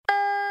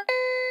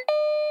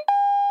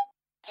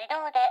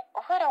動で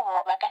お風呂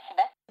を沸かし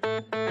ます。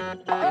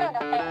お風呂の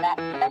線は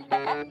来ました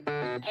か？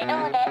自動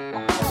で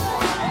お風呂を。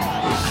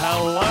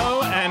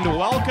Hello and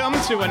welcome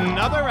to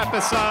another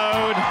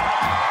episode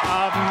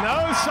of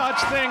No Such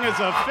Thing as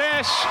a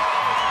Fish,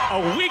 a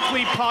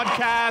weekly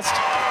podcast.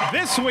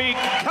 This week,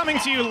 coming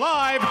to you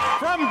live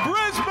from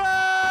Brisbane.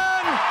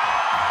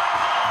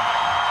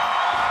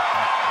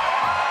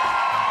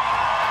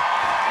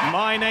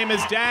 My name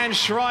is Dan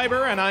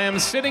Schreiber, and I am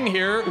sitting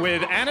here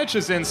with Anna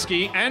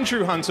Chazinski,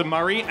 Andrew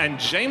Hunter-Murray, and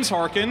James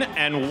Harkin.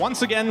 And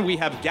once again, we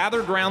have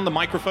gathered around the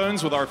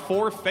microphones with our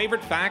 4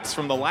 favorite facts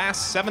from the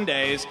last 7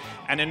 days.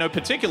 And in no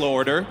particular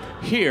order,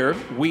 here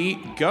we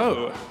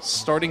go.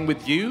 Starting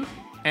with you,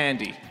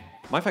 Andy.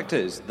 My fact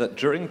is that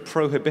during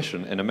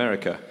Prohibition in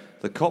America,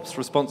 the cops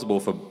responsible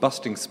for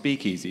busting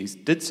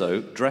speakeasies did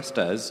so dressed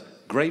as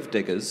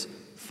gravediggers,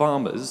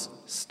 farmers,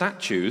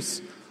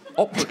 statues,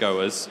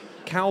 opera-goers,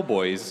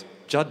 cowboys,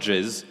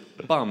 judges,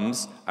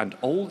 bums, and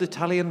old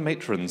Italian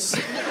matrons.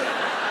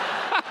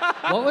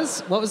 What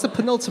was the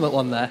penultimate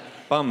one there?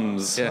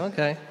 Bums. Yeah.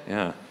 Okay.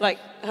 Yeah. Like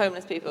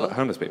homeless people.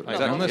 Homeless people.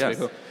 Exactly. Homeless yes.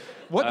 people.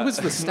 What was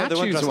the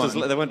statues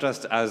one? They weren't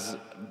dressed as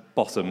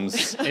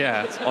bottoms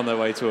Yeah. on their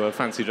way to a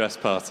fancy dress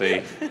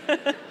party.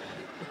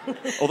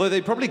 Although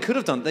they probably could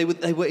have done. They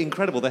were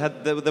incredible.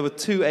 There were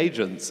 2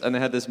 agents, and they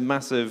had this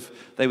massive.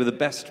 They were the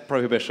best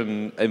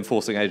Prohibition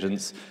enforcing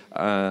agents.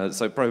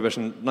 So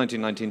Prohibition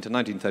 1919 to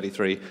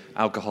 1933,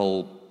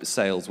 alcohol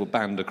sales were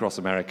banned across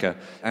America,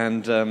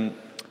 and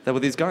there were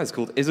these guys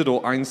called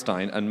Isidore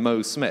Einstein and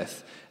Moe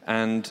Smith,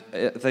 and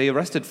they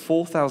arrested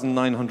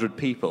 4,900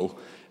 people.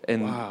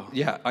 Wow.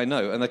 Yeah, I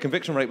know. And the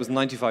conviction rate was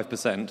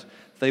 95%.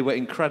 They were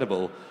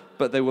incredible,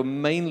 but they were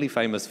mainly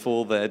famous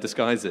for their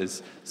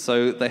disguises.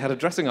 So they had a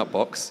dressing up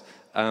box.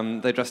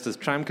 They dressed as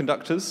tram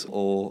conductors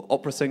or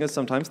opera singers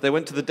sometimes. They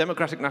went to the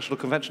Democratic National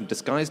Convention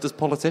disguised as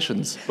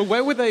politicians. But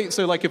where were they?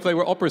 So, like, if they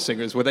were opera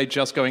singers, were they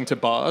just going to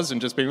bars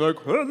and just being like,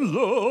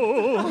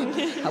 hello?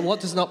 And what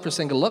does an opera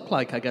singer look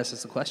like, I guess,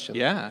 is the question.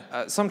 Yeah.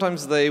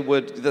 Sometimes they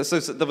would... So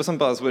there were some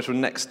bars which were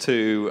next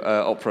to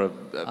opera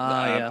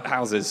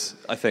houses,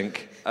 I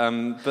think.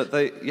 But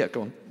they... Yeah,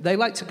 go on. They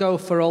like to go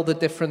for all the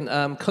different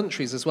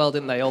countries as well,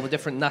 didn't they? All the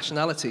different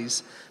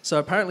nationalities. So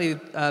apparently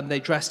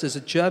they dressed as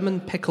a German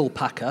pickle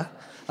packer,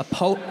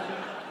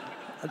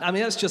 I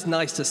mean, that's just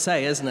nice to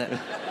say, isn't it?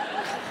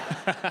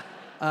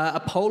 A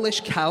Polish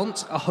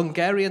count, a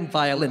Hungarian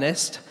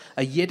violinist,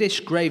 a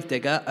Yiddish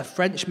gravedigger, a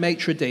French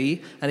maitre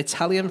d', an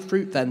Italian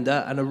fruit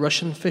vendor, and a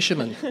Russian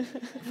fisherman.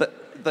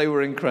 They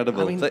were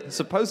incredible. I mean-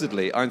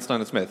 Supposedly,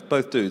 Einstein and Smith,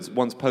 both dudes,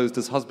 once posed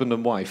as husband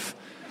and wife,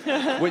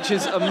 which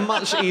is a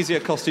much easier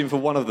costume for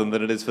one of them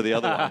than it is for the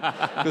other one.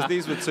 Because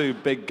these were 2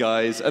 big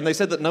guys, and they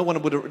said that no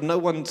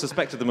one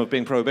suspected them of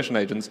being Prohibition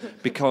agents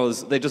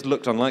because they just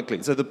looked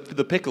unlikely. So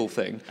the pickle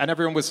thing... And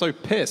everyone was so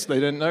pissed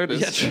they didn't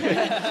notice.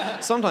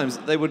 Sometimes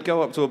they would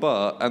go up to a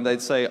bar and they'd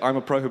say, I'm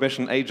a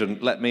Prohibition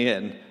agent, let me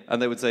in.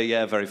 And they would say,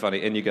 yeah, very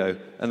funny, in you go.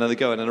 And then they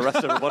go in and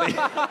arrest everybody.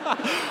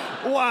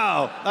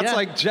 Wow, that's Yeah.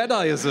 like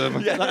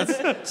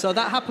Jediism. So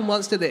that happened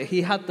once, did it?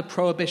 He had the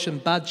Prohibition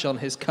badge on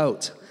his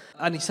coat.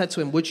 And he said to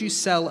him, would you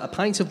sell a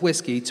pint of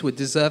whiskey to a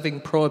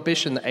deserving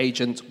Prohibition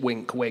agent,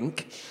 wink,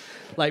 wink,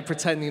 like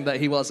pretending that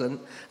he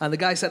wasn't? And the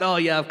guy said, oh,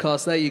 yeah, of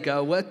course, there you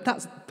go.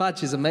 That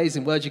badge is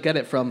amazing. Where'd you get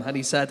it from? And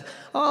he said,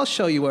 oh, I'll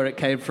show you where it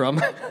came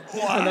from.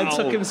 And then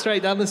took him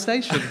straight down the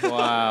station.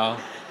 Wow.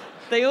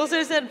 They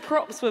also said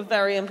props were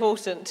very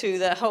important to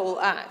their whole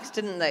act,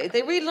 didn't they?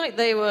 They really like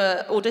they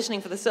were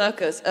auditioning for the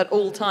circus at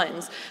all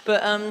times,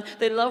 but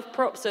they loved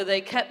props, so they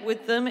kept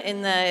with them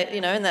in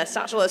their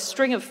satchel a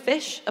string of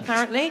fish,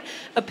 apparently,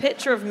 a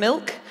pitcher of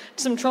milk,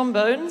 some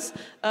trombones,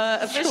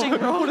 a fishing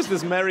rod. What is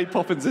this Mary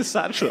Poppins'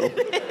 satchel?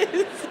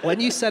 When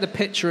you said a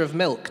pitcher of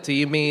milk, do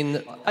you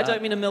mean... I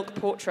don't mean a milk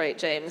portrait,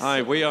 James.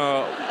 Hi, we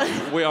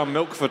are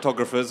milk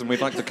photographers, and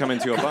we'd like to come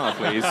into your bar,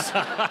 please.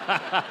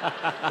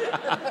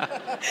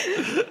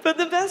 But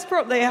the best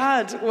prop they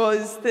had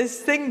was this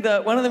thing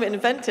that one of them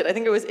invented. I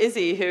think it was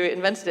Izzy who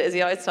invented it,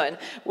 Izzy Einstein,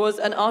 was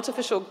an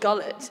artificial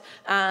gullet.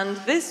 And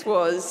this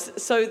was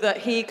so that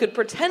he could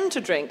pretend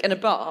to drink in a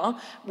bar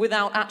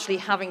without actually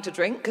having to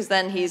drink, because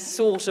then he's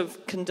sort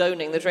of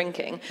condoning the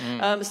drinking.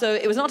 So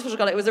it was an artificial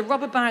gullet. It was a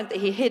rubber bag that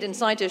he hid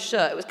inside his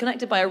shirt. It was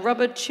connected by a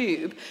rubber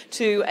tube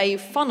to a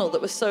funnel that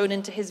was sewn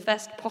into his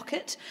vest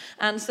pocket.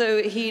 And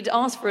so he'd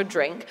ask for a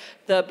drink,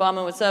 the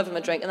barman would serve him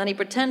a drink, and then he'd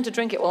pretend to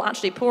drink it while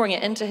actually pouring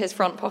it into his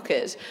front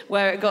pocket,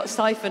 where it got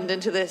siphoned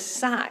into this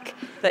sack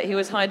that he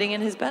was hiding in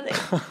his belly.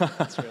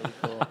 That's really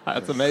cool.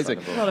 That's amazing.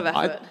 A lot of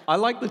effort. I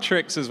like the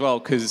tricks as well,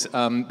 because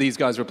these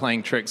guys were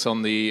playing tricks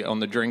on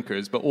the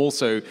drinkers, but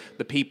also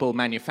the people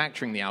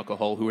manufacturing the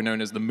alcohol, who were known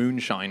as the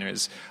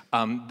moonshiners.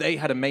 They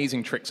had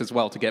amazing tricks as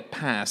well to get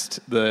past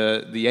the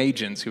the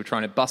agents who were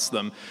trying to bust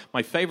them.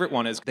 My favorite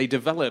one is they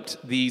developed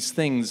these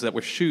things that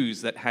were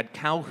shoes that had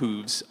cow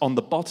hooves on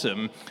the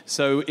bottom.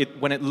 So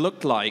when it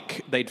looked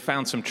like they'd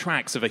found some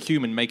tracks of a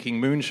human making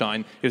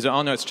moonshine, it was,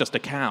 oh no, it's just a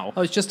cow.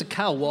 Oh, it's just a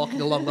cow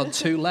walking along on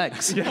two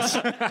legs. Yes.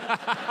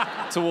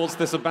 Towards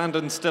this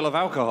abandoned still of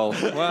alcohol.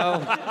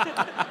 Well,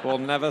 we'll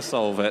never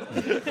solve it.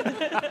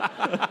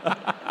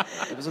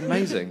 It was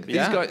amazing.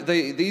 Yeah.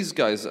 These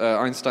guys,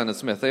 Einstein and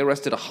Smith, they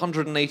arrested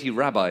 180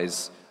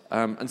 rabbis.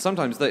 And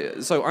sometimes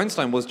so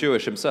Einstein was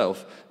Jewish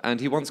himself, and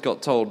he once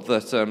got told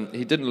that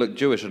he didn't look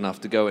Jewish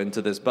enough to go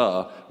into this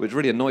bar, which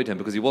really annoyed him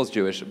because he was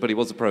Jewish, but he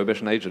was a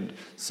prohibition agent.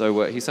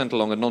 So he sent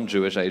along a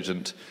non-Jewish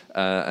agent,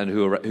 and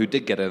who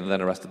did get in and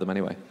then arrested them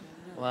anyway.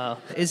 Wow.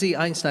 Izzy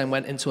Einstein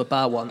went into a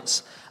bar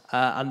once,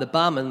 and the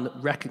barman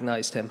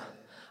recognized him.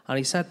 And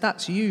he said,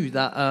 "That's you,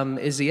 that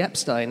Izzy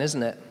Epstein,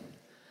 isn't it?"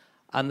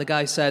 And the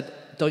guy said,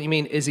 "Don't you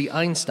mean Izzy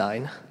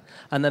Einstein?"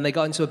 And then they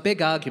got into a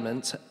big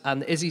argument,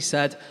 and Izzy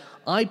said,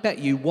 "I bet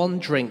you one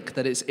drink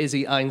that it's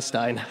Izzy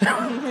Einstein."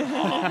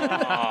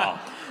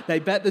 They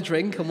bet the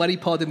drink, and when he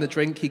poured him the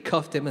drink, he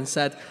cuffed him and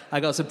said, "I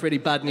got some pretty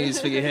bad news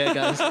for you here,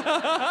 guys."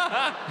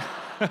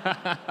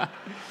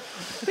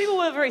 People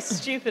were very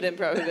stupid in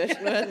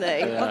Prohibition, weren't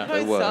they? On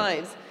both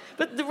sides.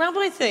 But the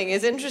rabbi thing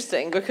is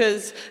interesting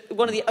because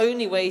one of the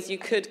only ways you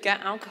could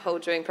get alcohol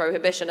during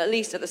Prohibition, at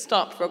least at the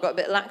start before it got a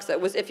bit laxer,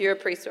 was if you're a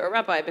priest or a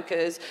rabbi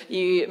because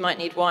you might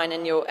need wine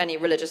in any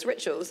religious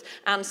rituals.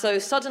 And so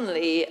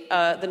suddenly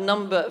the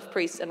number of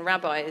priests and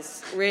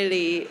rabbis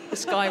really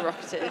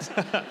skyrocketed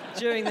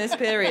during this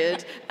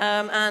period.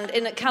 And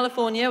in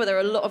California, where there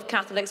are a lot of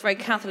Catholics, very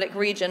Catholic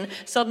region,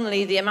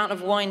 suddenly the amount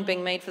of wine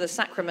being made for the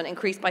sacrament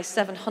increased by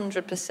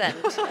 700%.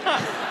 So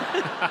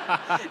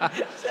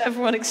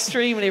everyone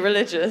extremely religious.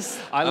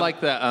 I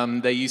like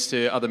that they used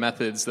to, other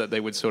methods that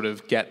they would sort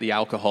of get the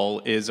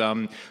alcohol is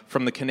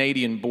from the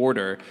Canadian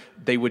border,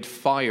 they would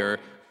fire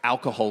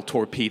alcohol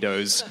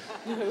torpedoes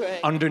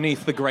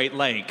underneath the Great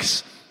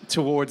Lakes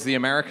towards the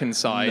American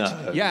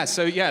side. No.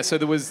 So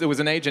there was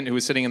an agent who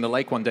was sitting in the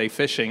lake one day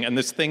fishing, and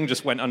this thing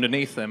just went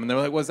underneath them, and they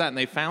were like, "What's that?" And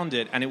they found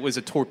it, and it was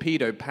a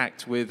torpedo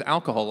packed with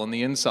alcohol on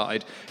the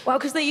inside. Well,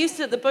 because they used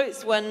to, the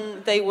boats,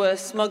 when they were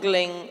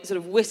smuggling sort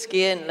of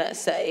whiskey in,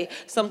 let's say,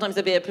 sometimes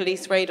there'd be a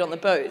police raid on the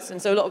boats,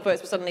 and so a lot of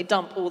boats would suddenly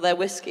dump all their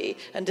whiskey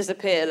and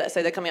disappear. Let's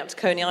say they're coming up to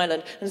Coney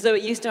Island, and so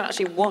it used to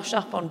actually wash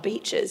up on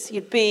beaches.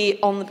 You'd be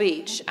on the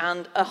beach,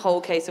 and a whole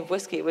case of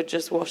whiskey would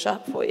just wash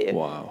up for you.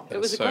 Wow. It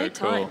was a so great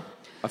time. cool.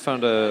 I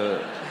found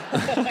It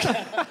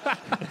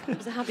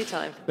was a happy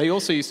time. They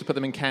also used to put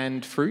them in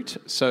canned fruit.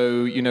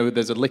 So,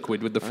 there's a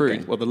liquid with the fruit.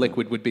 Okay. Well, the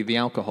liquid would be the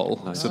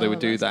alcohol. Nice. So they would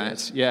do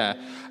that. Yeah.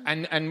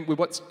 And with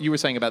what you were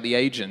saying about the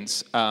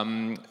agents,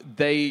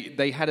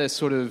 they had a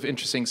sort of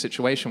interesting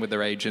situation with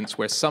their agents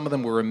where some of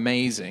them were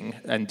amazing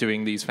and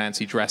doing these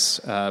fancy dress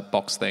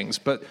box things.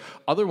 But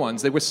other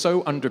ones, they were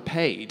so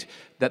underpaid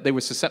that they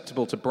were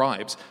susceptible to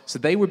bribes. So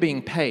they were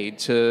being paid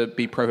to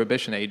be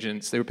prohibition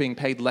agents. They were being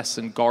paid less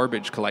than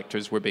garbage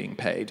collectors were being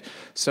paid.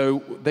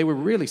 So they were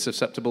really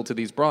susceptible to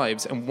these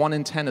bribes, and 1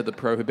 in 10 of the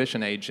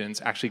prohibition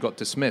agents actually got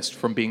dismissed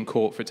from being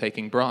caught for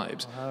taking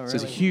bribes. Oh, really? So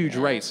there's a huge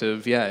rate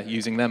of,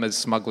 using them as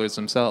smugglers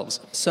themselves.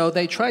 So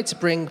they tried to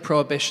bring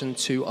prohibition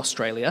to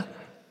Australia.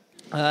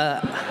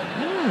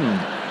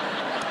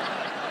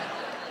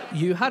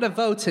 You had a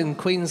vote in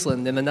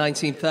Queensland in the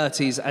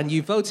 1930s, and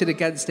you voted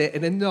against it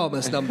in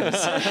enormous numbers.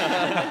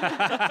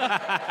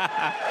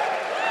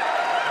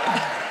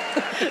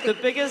 The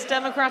biggest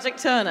democratic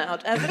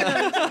turnout ever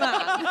known to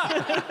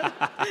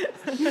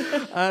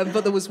man.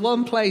 But there was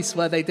one place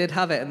where they did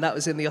have it, and that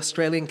was in the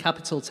Australian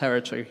Capital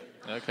Territory.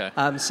 Okay.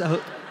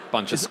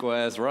 bunch of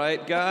squares,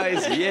 right,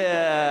 guys?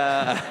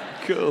 Yeah,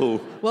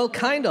 cool. Well,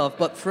 kind of,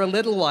 but for a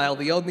little while,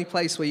 the only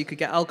place where you could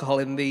get alcohol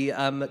in the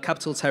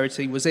Capital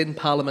Territory was in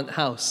Parliament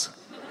House.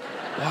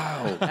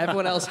 Wow.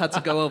 Everyone else had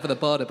to go over the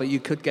border, but you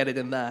could get it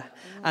in there.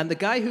 And the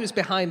guy who was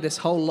behind this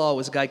whole law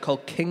was a guy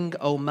called King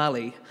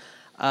O'Malley.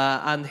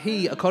 And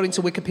he, according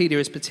to Wikipedia,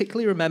 is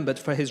particularly remembered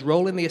for his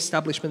role in the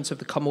establishment of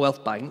the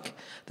Commonwealth Bank,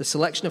 the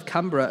selection of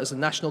Canberra as the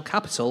national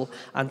capital,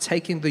 and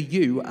taking the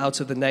U out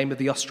of the name of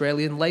the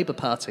Australian Labor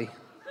Party.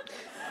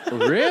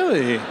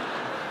 Really?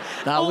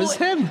 That was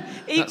him.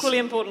 Equally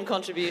important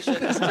contributions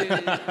to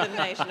the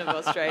nation of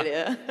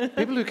Australia.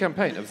 People who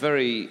campaign are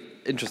very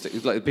interesting.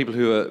 It's like people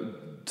who are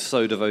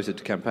so devoted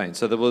to campaign.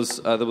 So there was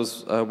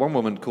one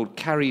woman called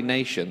Carrie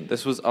Nation.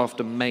 This was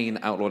after Maine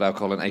outlawed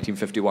alcohol in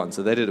 1851,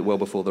 so they did it well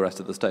before the rest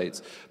of the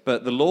states.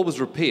 But the law was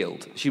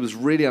repealed. She was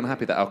really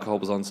unhappy that alcohol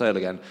was on sale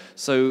again.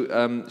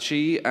 So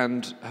she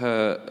and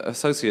her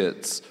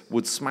associates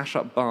would smash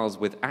up bars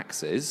with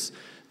axes.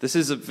 This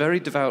is a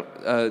very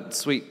devout,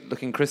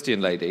 sweet-looking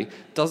Christian lady.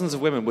 Dozens of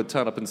women would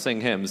turn up and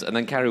sing hymns, and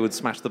then Carrie would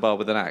smash the bar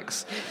with an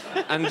axe.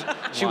 And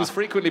she was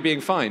frequently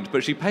being fined,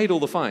 but she paid all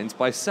the fines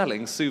by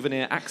selling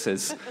souvenir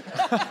axes.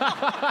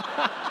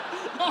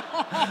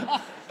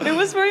 It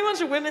was very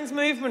much a women's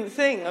movement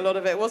thing, a lot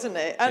of it, wasn't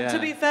it? And to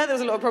be fair, there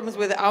was a lot of problems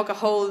with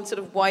alcohol and sort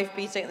of wife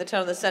beating at the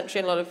turn of the century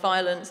and a lot of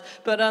violence.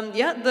 But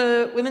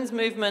the women's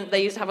movement,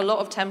 they used to have a lot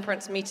of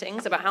temperance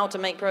meetings about how to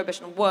make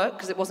prohibition work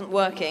because it wasn't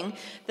working.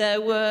 There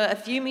were a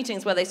few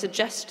meetings where they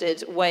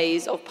suggested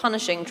ways of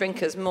punishing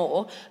drinkers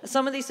more.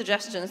 Some of these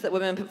suggestions that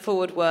women put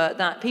forward were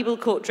that people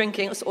caught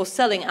drinking or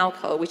selling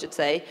alcohol, we should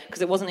say,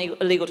 because it wasn't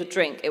illegal to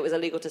drink, it was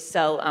illegal to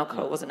sell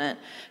alcohol, wasn't it?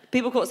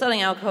 People caught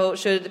selling alcohol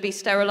should be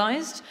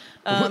sterilized.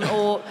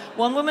 Or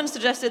one woman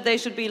suggested they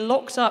should be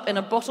locked up in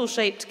a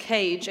bottle-shaped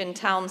cage in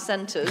town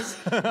centres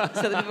so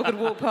that people could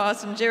walk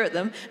past and jeer at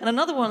them. And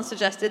another one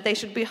suggested they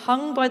should be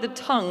hung by the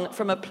tongue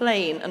from a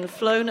plane and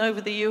flown over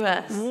the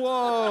US.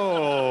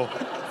 Whoa.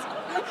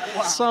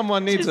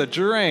 Someone needs a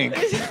drink.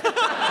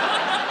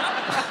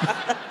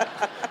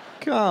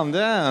 Calm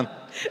down.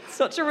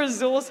 Such a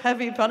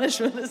resource-heavy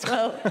punishment as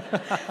well.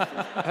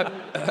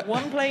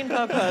 One plane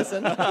per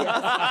person.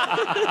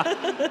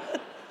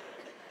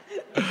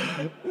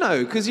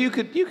 No, because you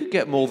could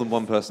get more than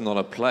one person on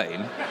a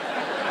plane.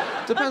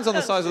 Depends on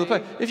the size of the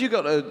plane. If you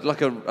got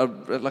like a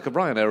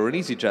Ryanair or an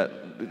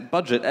EasyJet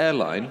budget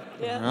airline,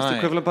 what's the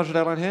equivalent budget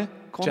airline here?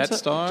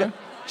 Jetstar?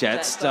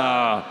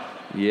 Jetstar.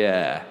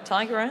 Yeah.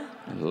 Tiger Air?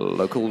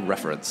 Local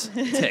reference.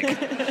 Tick.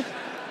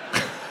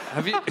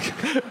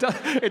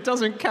 It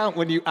doesn't count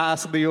when you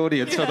ask the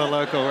audience for the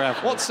local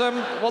reference.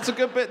 What's a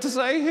good bit to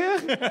say here?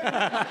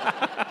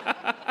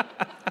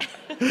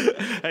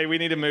 Hey, we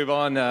need to move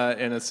on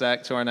in a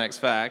sec to our next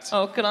fact.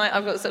 Oh, can I?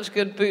 I've got such a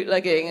good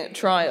bootlegging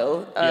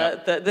trial.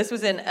 That this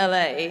was in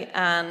LA,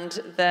 and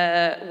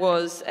there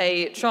was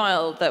a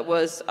trial that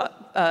was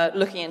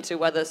looking into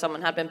whether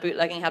someone had been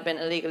bootlegging, had been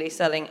illegally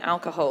selling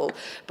alcohol.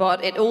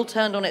 But it all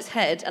turned on its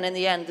head, and in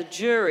the end, the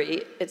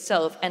jury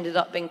itself ended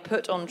up being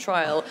put on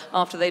trial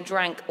after they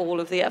drank all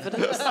of the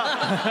evidence.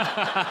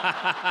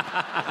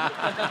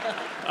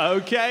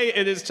 Okay,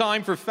 it is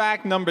time for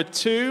fact number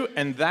 2,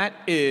 and that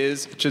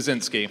is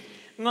Jasinski.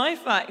 My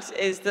fact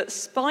is that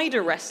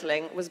spider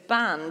wrestling was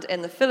banned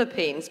in the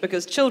Philippines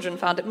because children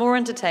found it more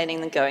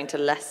entertaining than going to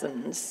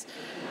lessons.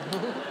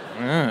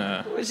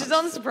 Which is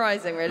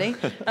unsurprising, really.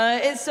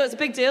 It's a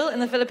big deal in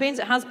the Philippines.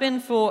 It has been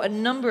for a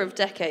number of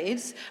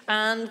decades,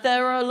 and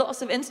there are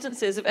lots of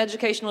instances of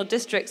educational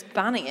districts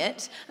banning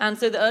it. And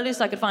so the earliest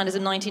I could find is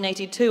a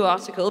 1982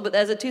 article, but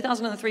there's a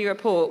 2003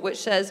 report which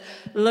says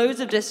loads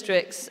of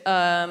districts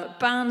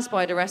banned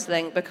spider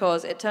wrestling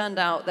because it turned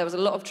out there was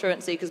a lot of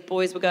truancy because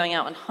boys were going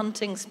out and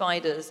hunting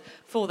spiders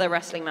for their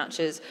wrestling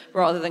matches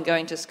rather than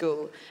going to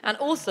school. And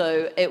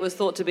also, it was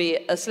thought to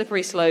be a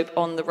slippery slope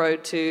on the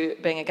road to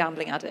being a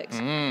gambling addict.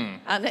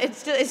 And it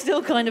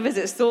still kind of is.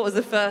 It's thought as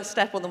the first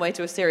step on the way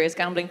to a serious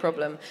gambling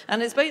problem.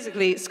 And it's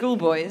basically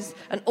schoolboys,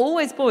 and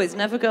always boys,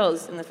 never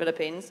girls in the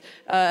Philippines,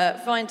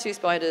 find 2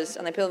 spiders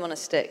and they put them on a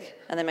stick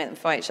and they make them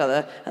fight each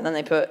other and then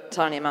they put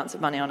tiny amounts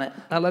of money on it.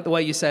 I like the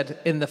way you said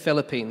in the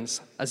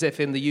Philippines, as if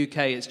in the UK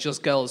it's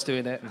just girls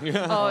doing it.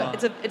 Oh,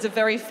 it's a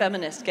very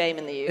feminist game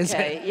in the UK. Is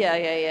it?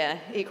 Yeah.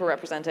 Equal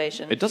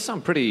representation. It does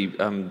sound pretty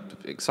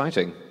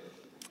exciting.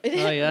 It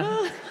is.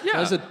 Oh, yeah?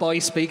 There's a boy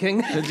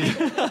speaking.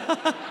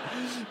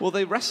 Well,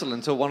 they wrestle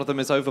until one of them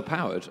is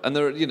overpowered, and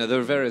there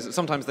are various.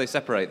 Sometimes they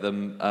separate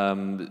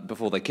them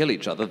before they kill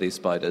each other. These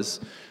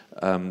spiders,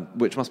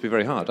 which must be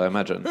very hard, I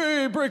imagine.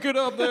 Hey, break it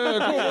up there!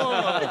 Come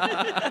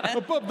on,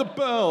 above the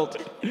belt.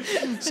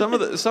 Some of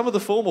the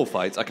formal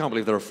fights, I can't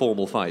believe there are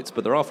formal fights,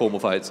 but there are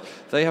formal fights.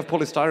 They have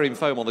polystyrene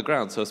foam on the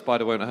ground, so a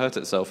spider won't hurt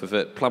itself if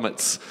it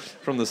plummets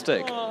from the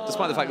stick.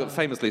 Despite the fact that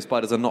famously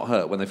spiders are not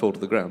hurt when they fall to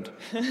the ground.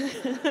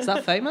 Is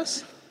that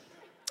famous?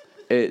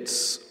 I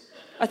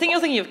think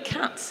you're thinking of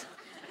cats.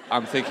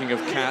 I'm thinking of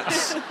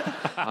cats.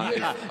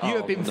 You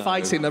have been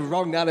fighting the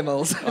wrong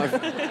animals.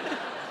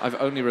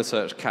 I've only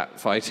researched cat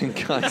fighting,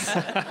 guys.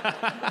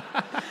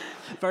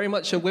 Very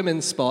much a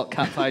women's sport,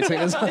 cat fighting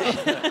as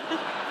well.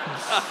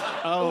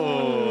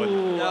 Oh,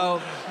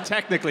 no.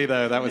 Technically,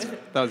 though, that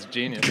was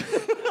genius.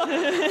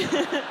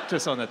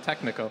 Just on a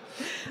technical.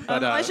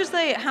 But, I should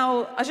say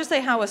how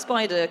a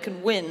spider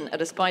can win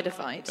at a spider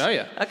fight. Oh,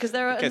 yeah. Because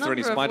there are a In case there are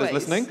number any of spiders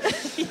ways.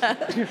 listening.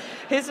 Yeah.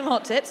 Here's some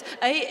hot tips.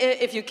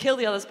 If you kill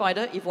the other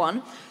spider, you've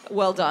won.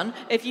 Well done.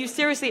 If you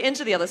seriously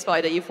injure the other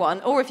spider, you've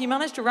won. Or if you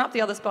manage to wrap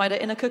the other spider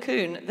in a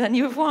cocoon, then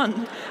you've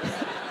won.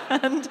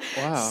 And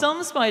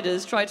some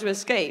spiders try to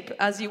escape,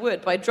 as you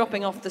would, by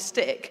dropping off the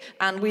stick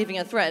and weaving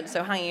a thread,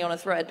 so hanging on a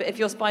thread. But if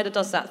your spider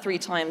does that 3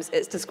 times,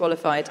 it's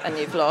disqualified and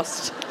you've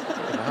lost.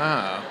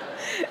 Wow.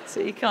 So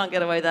you can't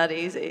get away that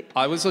easy.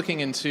 I was looking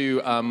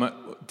into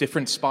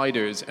different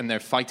spiders and their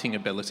fighting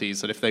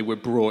abilities, that if they were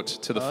brought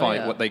to the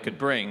fight, what they could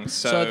bring.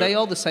 So are they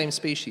all the same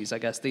species, I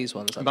guess, these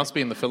ones? It must be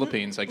in the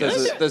Philippines, I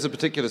guess. There's a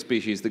particular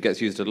species that gets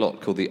used a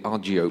lot called the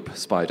Argiope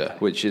spider,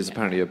 which is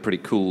apparently a pretty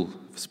cool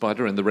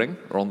spider in the ring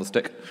or on the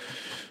stick.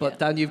 But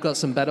Dan, you've got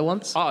some better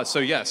ones?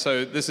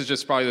 So this is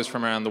just spiders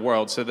from around the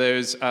world. So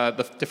there's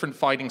the different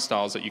fighting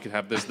styles that you could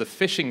have. There's the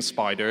fishing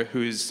spider who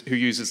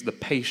uses the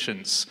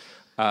patience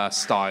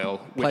style.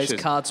 Plays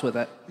cards with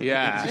it.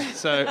 Yeah.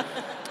 So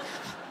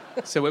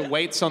So it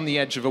waits on the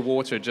edge of a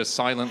water just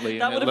silently.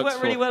 That and would it have looks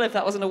worked really well if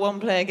that wasn't a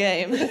one-player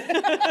game.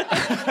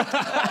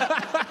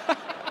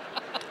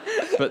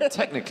 But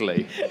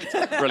technically,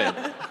 brilliant.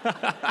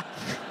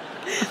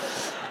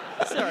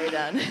 Sorry,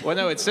 Dan. Well,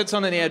 no, it sits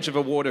on the edge of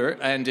a water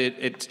and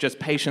it just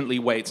patiently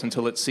waits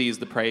until it sees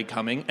the prey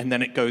coming, and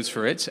then it goes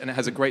for it, and it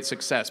has a great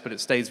success, but it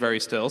stays very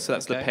still, so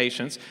that's the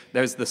patience.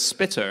 There's the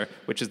spitter,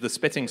 which is the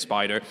spitting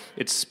spider.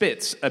 It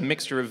spits a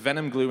mixture of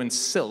venom glue and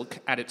silk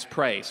at its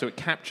prey, so it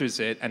captures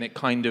it and it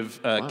kind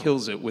of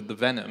kills it with the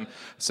venom.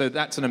 So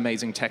that's an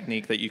amazing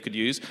technique that you could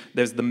use.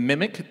 There's the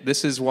mimic.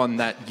 This is one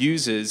that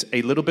uses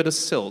a little bit of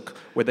silk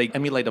where they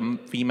emulate a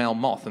female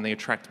moth and they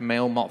attract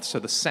male moths to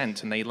the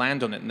scent, and they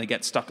land on it and they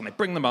get stuck and they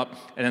bring them up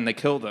and then they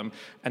kill them.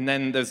 And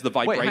then there's the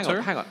vibrator.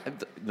 Wait, hang on.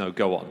 No,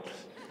 go on.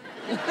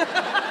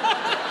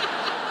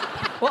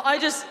 Well,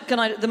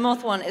 the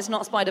moth one, it's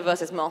not spider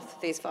versus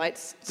moth, these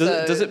fights.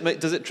 Does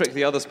it trick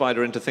the other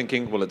spider into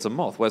thinking, well, it's a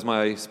moth, where's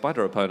my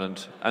spider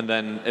opponent? And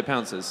then it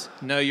pounces.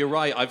 No, you're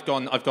right. I've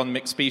gone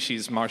mixed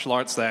species martial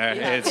arts there.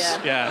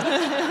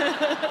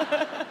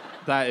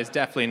 That is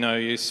definitely no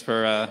use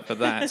for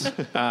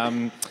that.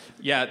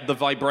 The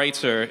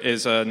vibrator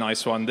is a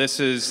nice one. This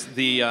is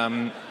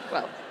the...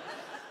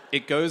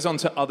 It goes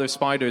onto other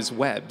spiders'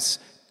 webs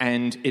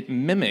and it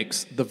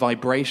mimics the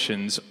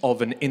vibrations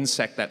of an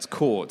insect that's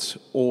caught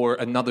or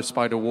another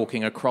spider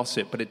walking across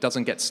it, but it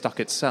doesn't get stuck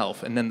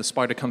itself. And then the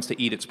spider comes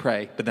to eat its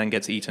prey, but then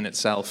gets eaten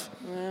itself.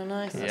 Oh,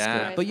 nice.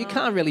 Yeah. But you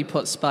can't really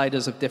put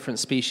spiders of different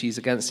species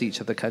against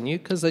each other, can you?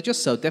 Because they're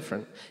just so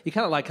different. You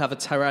can't have a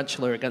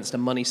tarantula against a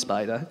money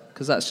spider,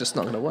 because that's just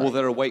not going to work. Well,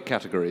 there are weight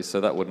categories,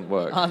 so that wouldn't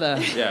work. Are there?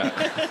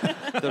 Yeah.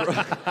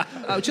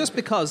 Just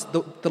because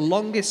the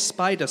longest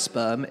spider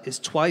sperm is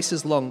twice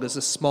as long as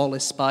the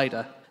smallest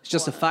spider. It's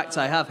just a fact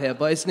I have here,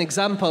 but it's an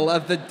example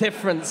of the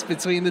difference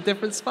between the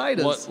different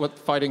spiders. What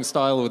fighting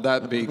style would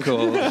that be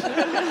called?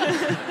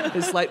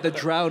 It's like the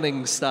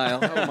drowning style.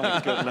 Oh, my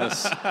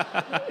goodness.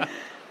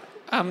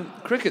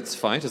 Crickets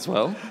fight as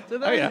well. Do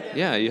they? Oh, yeah.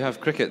 Yeah, you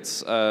have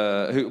crickets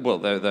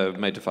they're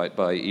made to fight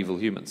by evil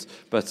humans.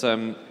 But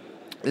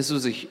this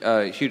was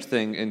a huge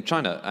thing in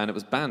China, and it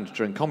was banned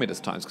during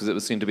communist times because it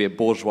was seen to be a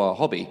bourgeois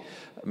hobby,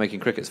 making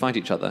crickets fight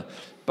each other.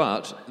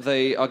 But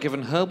they are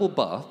given herbal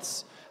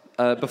baths.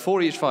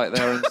 Before each fight,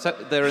 they're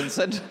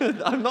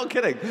incentivized. I'm not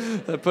kidding.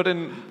 They're put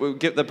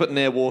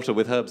near water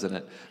with herbs in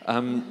it.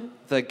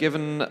 They're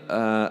given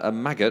a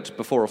maggot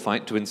before a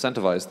fight to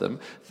incentivize them.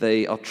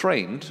 They are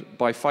trained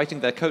by fighting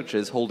their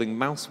coaches holding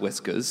mouse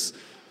whiskers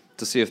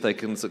to see if they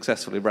can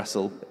successfully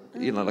wrestle,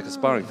 like a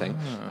sparring thing.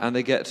 And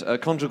they get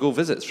conjugal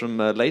visits from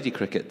lady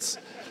crickets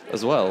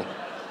as well.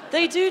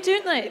 They do,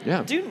 don't they?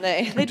 Yeah. Don't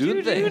they? They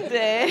do, don't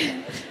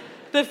they?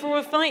 Before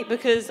a fight,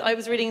 because I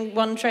was reading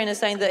one trainer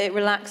saying that it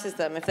relaxes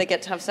them if they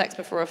get to have sex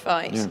before a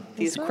fight,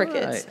 these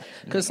crickets.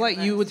 Because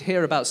you would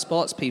hear about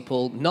sports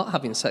people not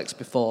having sex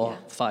before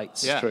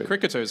fights. Yeah, True.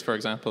 cricketers, for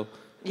example.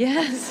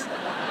 Yes.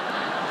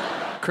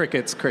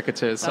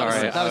 Cricketers,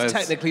 sorry. That was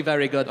technically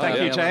very good. Thank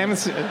you,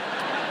 James.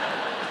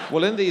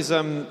 Well, in these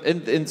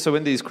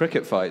in these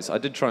cricket fights, I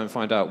did try and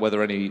find out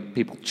whether any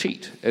people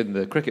cheat in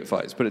the cricket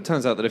fights, but it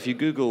turns out that if you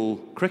Google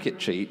cricket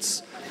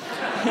cheats,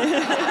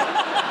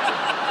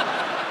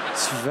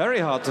 it's very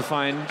hard to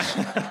find.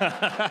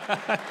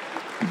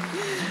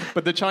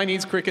 But the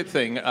Chinese cricket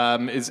thing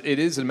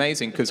is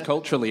amazing because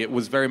culturally it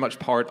was very much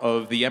part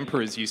of the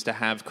emperors used to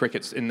have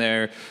crickets in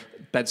their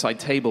bedside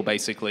table,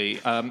 basically,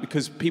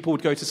 because people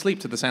would go to sleep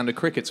to the sound of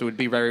cricket, so it would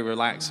be very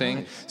relaxing.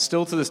 Nice.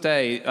 Still to this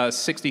day,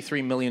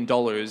 $63 million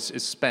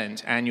is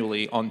spent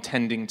annually on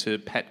tending to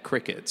pet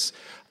crickets.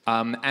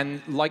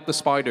 And like the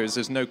spiders,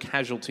 there's no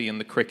casualty in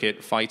the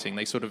cricket fighting.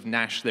 They sort of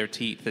gnash their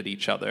teeth at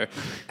each other.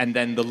 And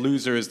then the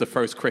loser is the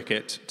first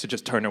cricket to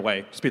just turn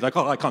away. Just be like,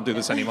 oh, I can't do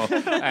this anymore.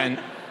 and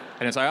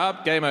it's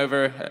like, game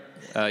over.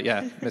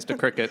 Mr.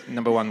 Cricket,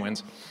 number one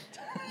wins.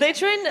 They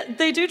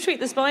do treat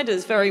the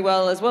spiders very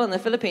well as well in the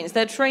Philippines.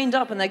 They're trained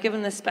up and they're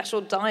given this special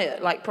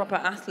diet like proper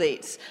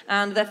athletes.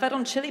 And they're fed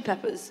on chili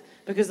peppers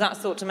because that's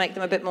thought to make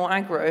them a bit more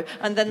aggro.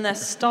 And then they're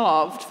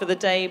starved for the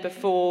day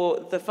before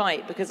the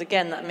fight because,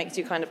 again, that makes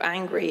you kind of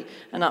angry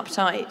and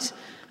uptight.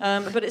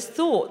 But it's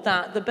thought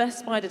that the best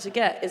spider to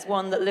get is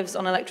one that lives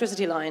on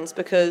electricity lines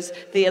because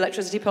the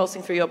electricity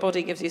pulsing through your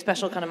body gives you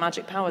special kind of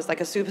magic powers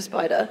like a super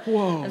spider.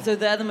 Whoa. And so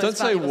they're the most Don't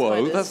say whoa,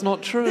 spiders. that's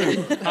not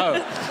true.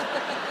 Oh.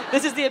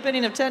 This is the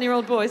opinion of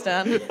 10-year-old boys,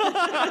 Dan.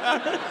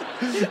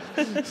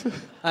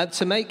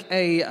 To make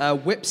a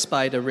whip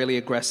spider really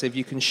aggressive,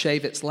 you can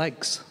shave its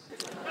legs.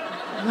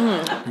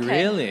 Okay.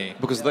 Really?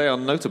 Because they are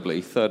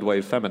notably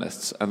third-wave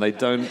feminists, and they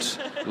don't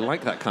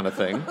like that kind of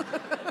thing.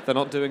 They're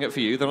not doing it for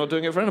you, they're not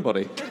doing it for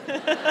anybody.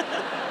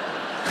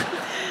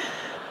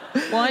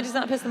 Why does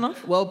that piss them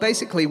off? Well,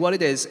 basically what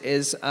it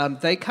is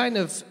they kind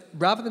of,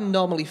 rather than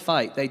normally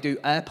fight, they do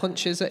air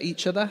punches at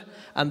each other.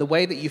 And the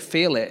way that you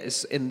feel it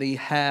is in the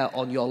hair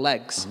on your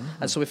legs.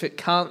 And so if it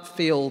can't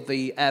feel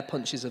the air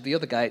punches of the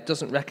other guy, it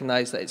doesn't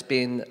recognize that it's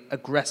being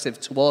aggressive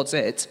towards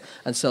it.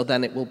 And so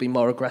then it will be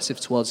more aggressive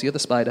towards the other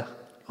spider.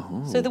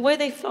 So the way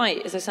they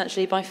fight is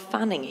essentially by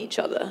fanning each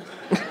other.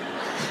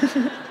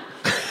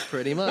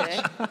 Pretty much.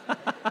 Okay.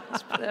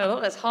 They're a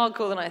lot less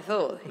hardcore than I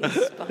thought,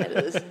 these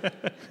spiders.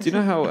 Do you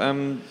know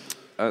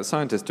how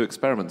scientists do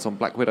experiments on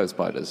black widow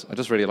spiders? I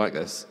just really like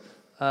this.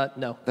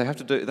 No. They have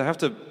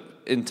to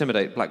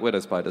intimidate black widow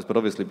spiders, but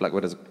obviously black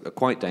widows are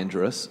quite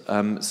dangerous.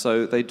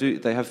 So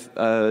they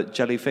have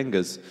jelly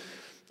fingers,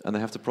 and they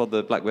have to prod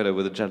the black widow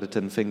with a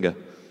gelatin finger.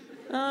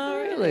 Oh,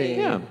 really?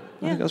 Yeah,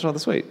 I think that's rather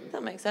sweet.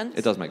 That makes sense.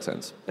 It does make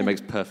sense. It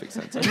makes perfect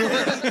sense.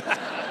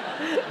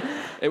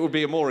 It would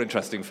be a more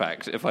interesting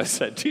fact if I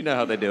said, do you know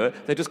how they do it?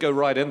 They just go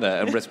right in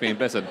there and risk being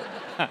bitten.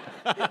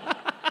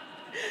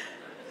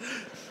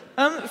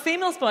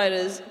 Female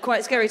spiders,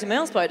 quite scary to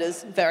male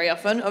spiders, very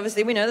often.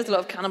 Obviously, we know there's a lot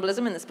of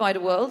cannibalism in the spider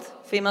world.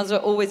 Females are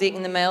always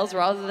eating the males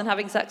rather than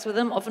having sex with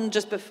them, often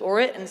just before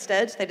it.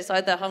 Instead, they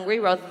decide they're hungry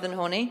rather than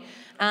horny.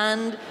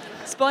 And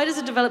spiders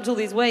have developed all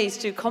these ways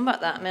to combat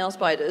that, male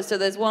spiders. So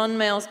there's one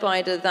male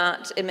spider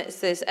that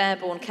emits this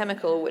airborne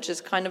chemical, which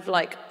is kind of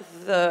like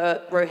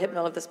the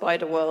Rohypnol of the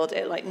spider world.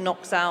 It like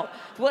knocks out...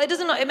 Well,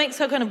 it makes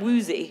her kind of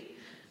woozy.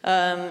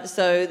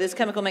 So this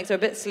chemical makes her a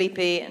bit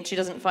sleepy, and she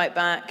doesn't fight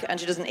back, and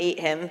she doesn't eat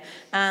him.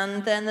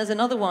 And then there's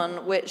another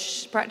one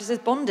which practices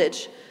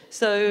bondage.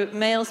 So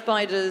male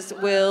spiders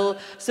will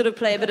sort of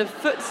play a bit of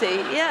footsie.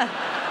 Yeah.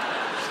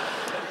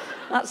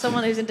 That's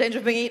someone who's in danger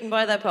of being eaten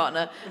by their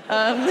partner.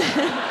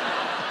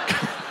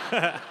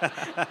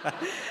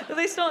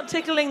 They start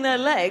tickling their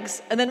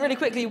legs and then really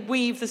quickly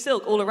weave the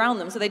silk all around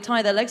them, so they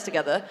tie their legs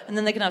together, and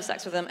then they can have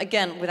sex with them,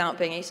 again, without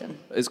being eaten.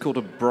 It's called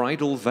a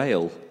bridal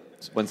veil.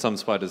 When some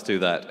spiders do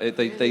that,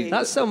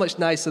 That's so much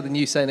nicer than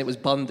you saying it was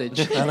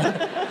bondage.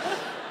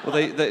 Well,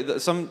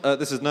 this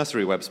is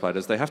nursery web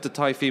spiders. They have to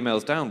tie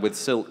females down with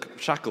silk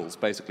shackles,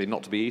 basically,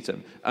 not to be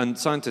eaten. And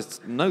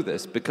scientists know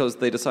this because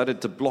they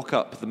decided to block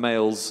up the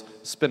males'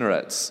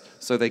 spinnerets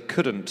so they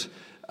couldn't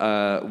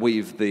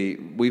weave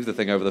the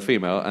thing over the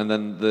female, and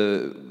then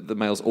the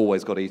males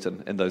always got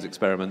eaten in those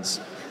experiments,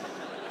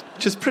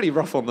 which is pretty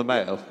rough on the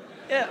male.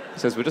 Yeah.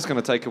 Says, we're just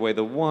going to take away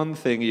the one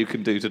thing you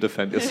can do to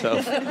defend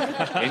yourself.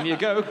 In you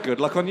go. Good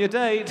luck on your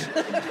date.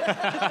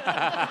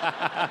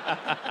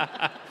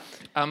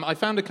 I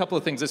found a couple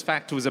of things. This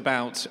fact was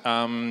about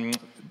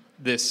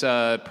this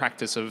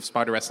practice of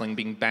spider wrestling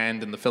being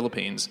banned in the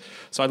Philippines.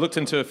 So I looked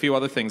into a few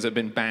other things that have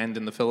been banned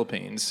in the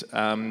Philippines.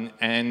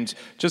 And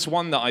just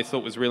one that I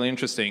thought was really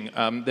interesting.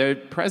 Their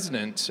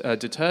president,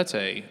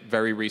 Duterte,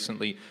 very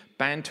recently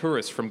banned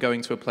tourists from going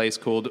to a place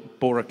called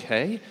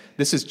Boracay.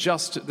 This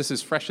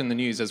is fresh in the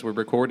news as we're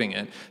recording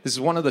it. This is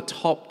one of the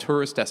top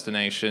tourist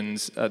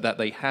destinations that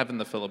they have in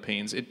the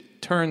Philippines.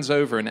 It turns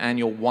over an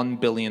annual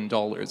 $1 billion.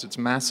 It's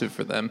massive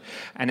for them.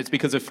 And it's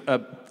because a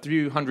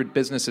few hundred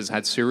businesses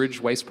had sewage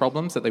waste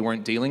problems that they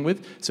weren't dealing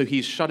with. So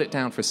he's shut it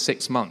down for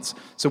 6 months.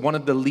 So one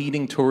of the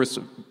leading tourist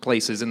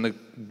places in the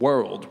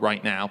world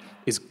right now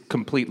is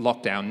complete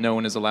lockdown. No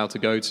one is allowed to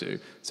go to.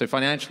 So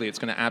financially, it's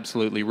going to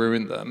absolutely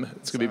ruin them.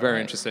 It's going to be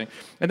very interesting.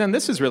 And then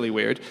this is really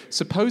weird.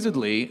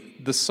 Supposedly,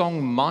 the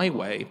song My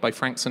Way by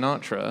Frank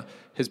Sinatra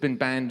has been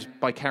banned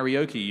by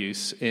karaoke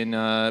use in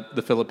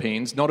the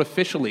Philippines. Not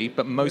officially,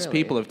 but most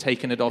people have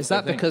taken it off. Is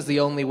that because the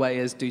only way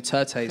is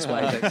Duterte's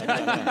way?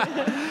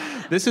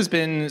 This has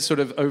been sort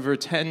of over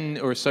 10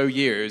 or so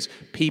years,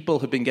 people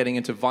have been getting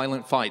into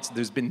violent fights.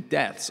 There's been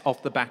deaths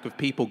off the back of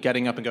people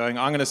getting up and going,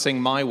 I'm going to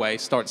sing My Way,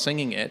 start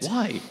singing it.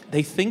 Why?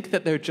 They think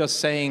that they're just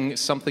saying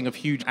something of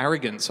huge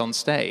arrogance on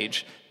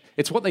stage.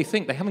 It's what they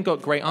think. They haven't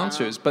got great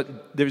answers,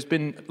 but there's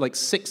been like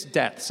 6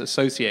 deaths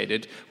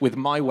associated with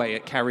My Way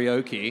at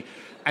karaoke.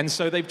 And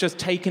so they've just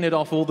taken it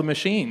off all the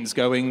machines,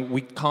 going,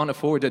 we can't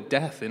afford a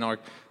death in our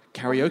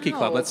karaoke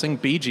club. Let's sing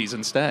Bee Gees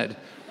instead.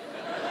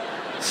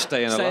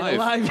 Staying alive.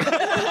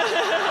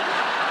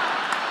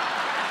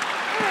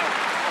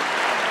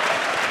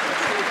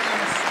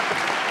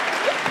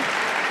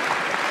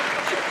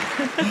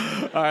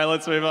 All right,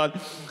 let's move on.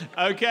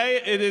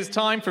 Okay, it is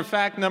time for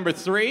fact number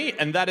 3,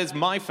 and that is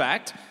my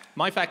fact.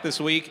 My fact this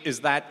week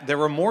is that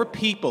there are more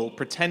people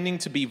pretending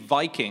to be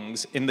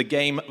Vikings in the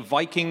game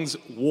Vikings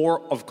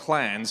War of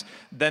Clans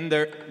than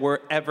there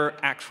were ever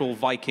actual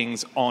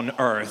Vikings on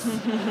Earth.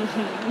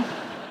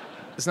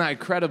 Isn't that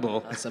incredible?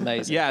 That's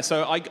amazing. Yeah,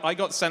 so I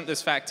got sent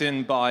this fact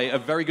in by a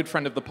very good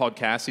friend of the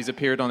podcast. He's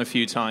appeared on a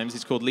few times.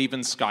 He's called Leven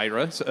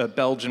Skyra, a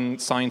Belgian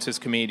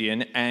scientist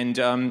comedian.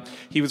 And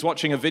he was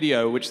watching a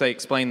video which they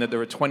explained that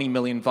there are 20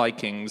 million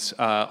Vikings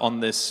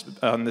on this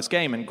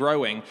game and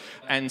growing.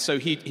 And so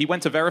he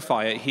went to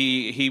verify it.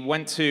 He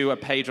went to a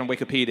page on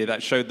Wikipedia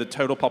that showed the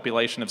total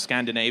population of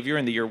Scandinavia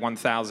in the year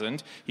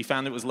 1000. He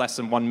found it was less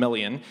than 1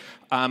 million.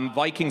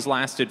 Vikings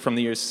lasted from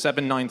the years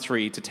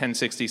 793 to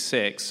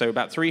 1066, so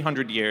about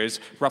 300 years,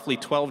 roughly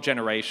 12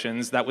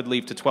 generations. That would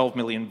lead to 12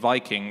 million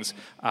Vikings,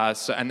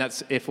 and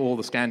that's if all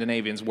the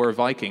Scandinavians were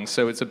Vikings.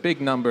 So it's a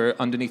big number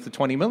underneath the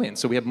 20 million.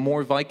 So we have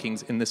more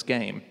Vikings in this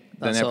game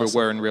than ever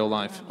were in real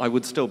life. I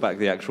would still back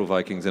the actual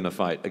Vikings in a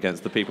fight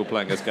against the people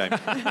playing this game.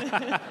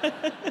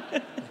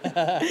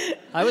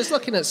 I was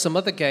looking at some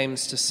other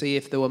games to see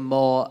if there were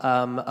more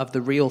of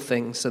the real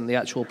things than the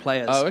actual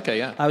players. Oh, okay,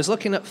 yeah. I was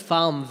looking at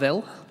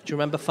Farmville. Do you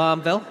remember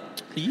Farmville?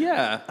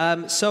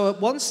 Yeah. So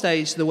at one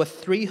stage, there were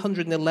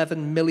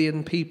 311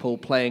 million people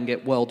playing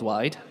it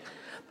worldwide.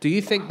 Do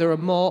you think there are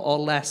more or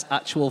less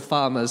actual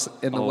farmers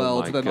in the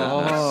world my than there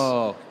goodness. are?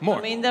 Oh, more.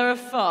 I mean, there are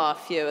far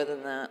fewer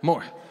than that.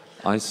 More.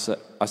 I say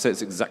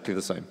it's exactly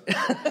the same.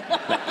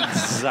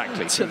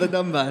 Exactly. To the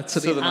number, to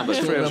the number,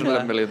 actual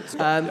 311 number.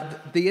 million.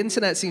 The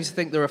internet seems to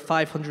think there are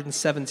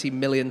 570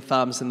 million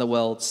farms in the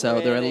world, so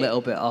they're a Really?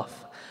 little bit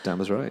off. Dan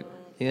was right.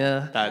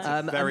 Yeah. That's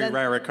a very and then-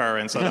 rare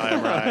occurrence, and I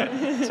am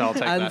right. So I'll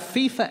take And that.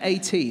 FIFA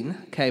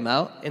 18 came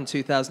out in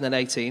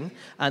 2018,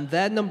 and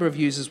their number of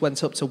users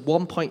went up to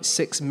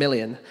 1.6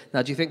 million.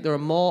 Now, do you think there are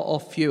more or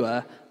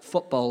fewer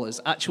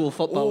footballers, actual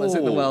footballers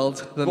in the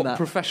world than What, that?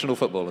 professional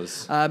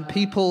footballers?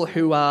 People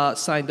who are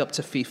signed up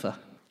to FIFA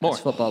More. as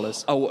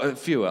footballers.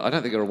 Fewer. I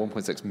don't think there are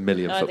 1.6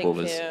 million I think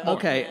footballers. fewer.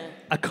 Okay,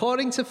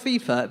 according to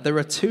FIFA, there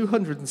are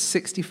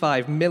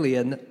 265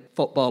 million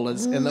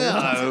footballers in the world.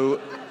 No.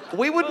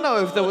 We would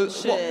know if there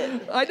was... What,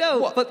 Shit. I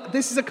know, but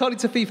this is according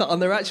to FIFA on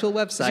their actual to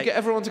website. get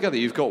everyone together,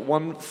 you've got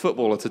one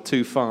footballer to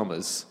two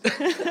farmers.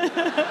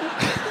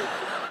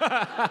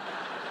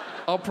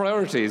 Our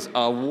priorities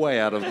are way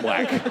out of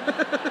whack.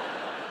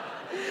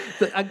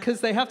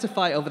 Because they have to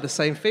fight over the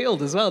same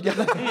field as well, don't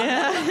they?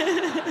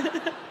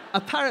 Yeah.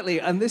 Apparently,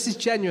 and this is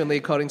genuinely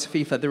according to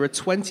FIFA, there are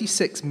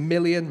 26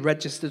 million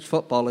registered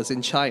footballers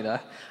in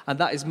China, and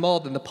that is more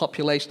than the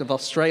population of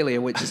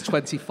Australia, which is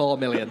 24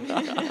 million.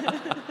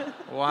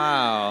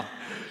 Wow.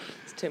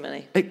 It's too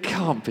many. It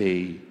can't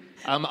be.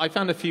 I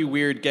found a few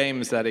weird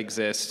games that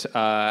exist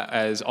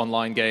as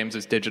online games,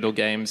 as digital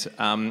games.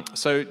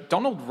 So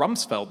Donald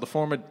Rumsfeld, the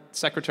former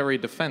Secretary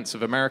of Defense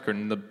of America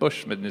in the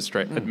Bush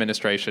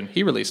administration,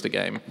 he released a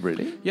game.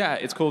 Really? Yeah,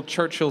 it's called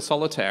Churchill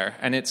Solitaire,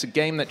 and it's a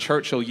game that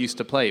Churchill used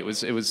to play. It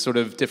was sort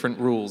of different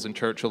rules, and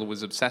Churchill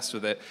was obsessed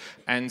with it.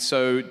 And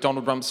so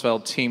Donald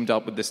Rumsfeld teamed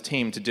up with this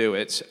team to do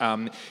it.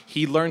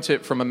 He learnt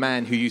it from a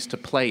man who used to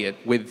play it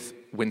with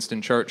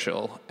Winston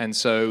Churchill, and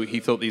so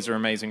he thought these are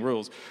amazing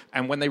rules.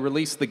 And when they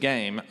released the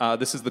game,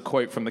 this is the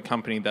quote from the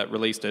company that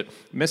released it: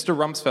 "Mr.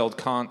 Rumsfeld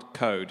can't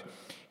code.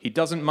 He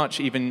doesn't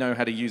much even know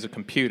how to use a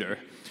computer.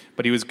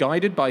 But he was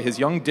guided by his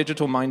young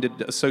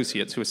digital-minded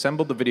associates who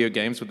assembled the video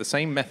games with the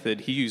same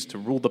method he used to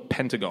rule the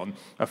Pentagon,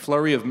 a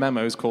flurry of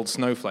memos called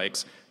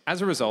snowflakes.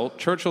 As a result,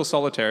 Churchill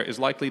Solitaire is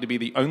likely to be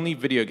the only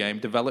video game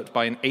developed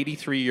by an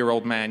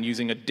 83-year-old man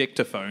using a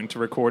dictaphone to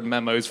record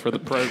memos for the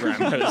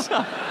programmers."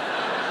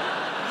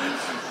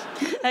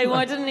 Hey,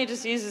 why didn't he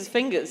just use his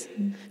fingers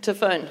to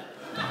phone?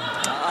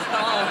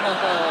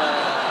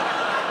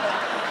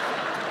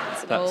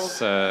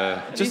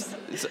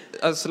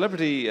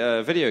 Celebrity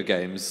video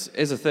games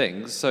is a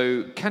thing.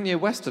 So Kanye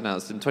West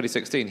announced in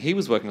 2016 he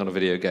was working on a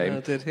video game.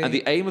 Oh, did he? And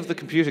the aim of the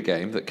computer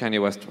game that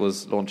Kanye West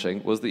was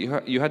launching was that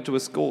you had to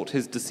escort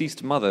his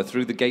deceased mother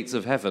through the gates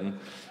of heaven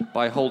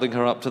by holding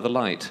her up to the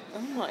light. Oh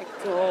my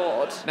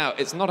god. Now,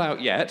 it's not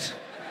out yet.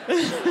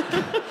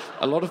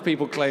 A lot of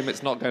people claim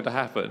it's not going to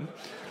happen.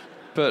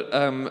 But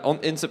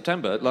in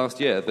September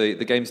last year, the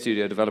game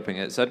studio developing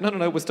it said,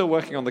 no, we're still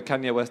working on the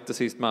Kanye West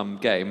deceased mum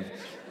game.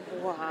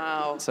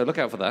 Wow. So look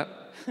out for that.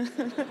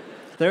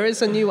 There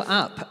is a new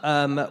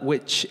app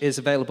which is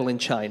available in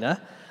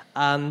China,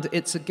 and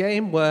it's a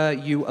game where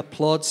you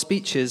applaud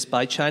speeches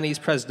by Chinese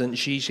President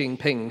Xi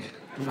Jinping.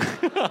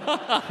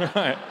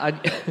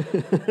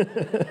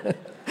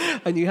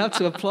 And you have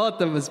to applaud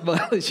them as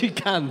well as you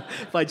can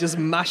by just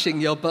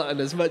mashing your button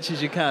as much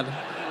as you can.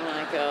 Oh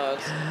my god.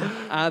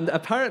 And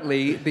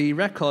apparently, the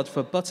record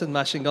for button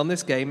mashing on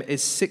this game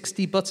is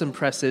 60 button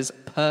presses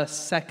per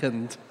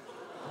second.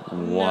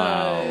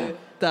 Wow.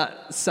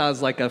 That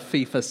sounds like a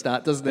FIFA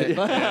stat, doesn't it?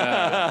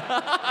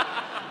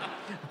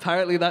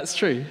 Apparently, that's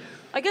true.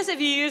 I guess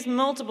if you use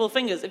multiple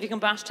fingers, if you can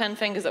bash 10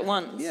 fingers at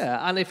once,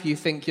 Yeah, and if you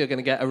think you're going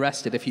to get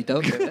arrested if you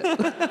don't do it.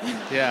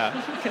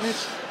 Yeah.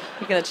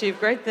 you can achieve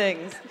great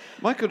things.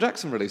 Michael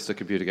Jackson released a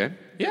computer game.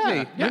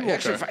 Yeah.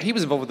 Actually, in fact, he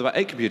was involved with about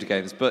 8 computer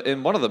games, but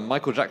in one of them,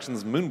 Michael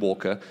Jackson's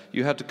Moonwalker,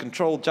 you had to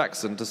control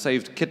Jackson to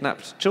save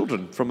kidnapped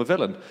children from a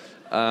villain.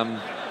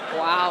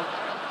 Wow.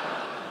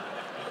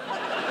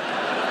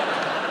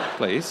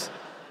 Please.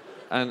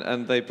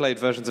 And they played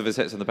versions of his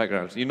hits in the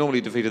background. You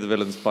normally defeated the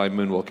villains by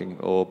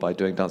moonwalking or by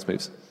doing dance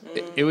moves.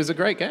 It was a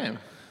great game.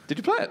 Did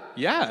you play it?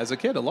 Yeah, as a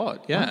kid, a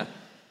lot. Yeah.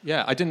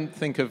 Yeah, I didn't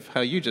think of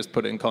how you just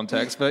put it in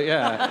context, but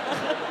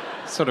yeah.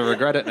 Sort of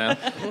regret it now.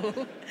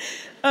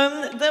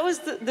 There was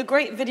the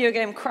great video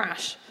game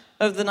crash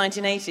of the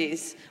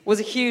 1980s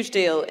was a huge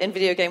deal in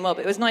video game world.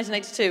 It was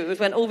 1982. It was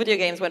when all video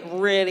games went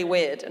really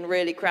weird and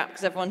really crap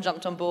because everyone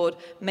jumped on board,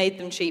 made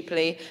them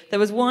cheaply. There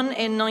was one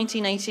in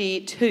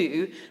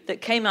 1982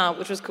 that came out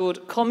which was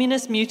called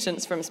Communist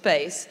Mutants from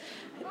Space.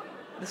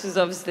 This was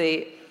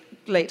obviously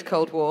late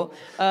Cold War.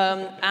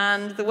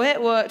 And the way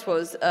it worked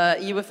was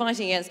you were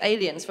fighting against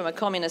aliens from a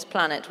communist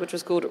planet which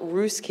was called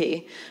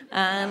Ruski.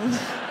 And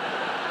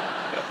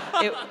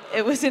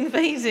it was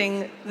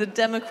invading the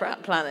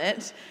Democrat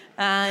planet.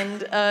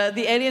 And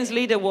the alien's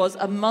leader was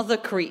a mother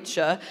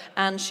creature,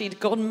 and she'd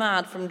gone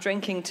mad from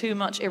drinking too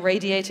much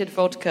irradiated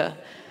vodka.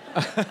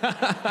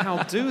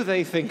 How do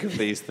they think of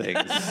these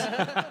things?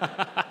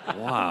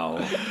 Wow.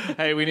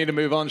 Hey, we need to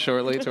move on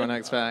shortly to our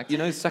next fact. You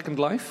know Second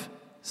Life?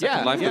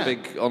 Second Life, the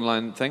big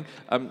online thing.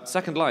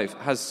 Second Life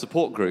has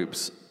support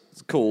groups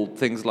called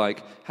things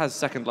like, has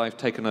Second Life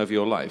taken over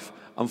your life?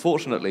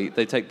 Unfortunately,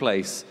 they take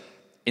place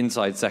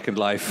inside Second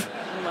Life.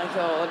 Oh my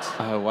God.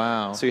 Oh,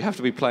 wow. So you have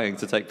to be playing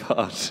to take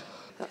part.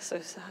 That's so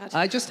sad.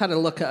 I just had a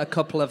look at a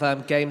couple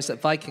of games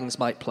that Vikings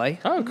might play.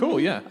 Oh, cool,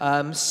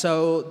 yeah.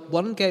 So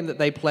one game that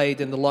they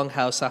played in the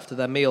Longhouse after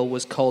their meal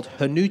was called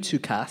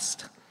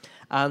Hanutukast.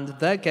 And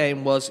their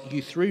game was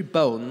you threw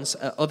bones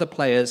at other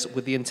players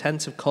with the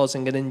intent of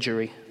causing an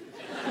injury.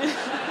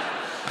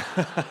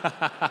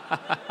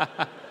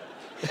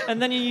 And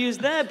then you use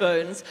their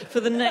bones for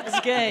the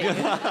next game.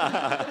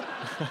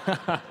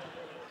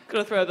 Got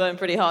to throw a bone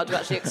pretty hard to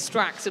actually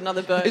extract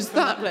another bone from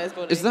that player's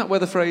body. Is that where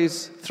the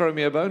phrase "throw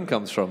me a bone"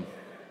 comes from?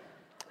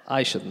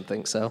 I shouldn't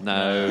think so.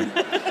 No.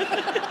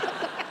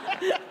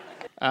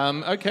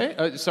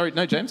 Okay. Sorry,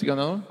 no, James, you got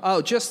another one?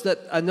 Oh, just that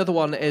another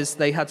one is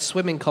they had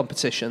swimming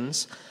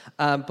competitions,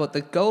 but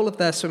the goal of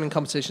their swimming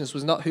competitions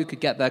was not who could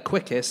get there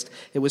quickest,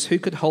 it was who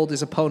could hold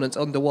his opponent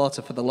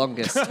underwater for the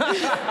longest.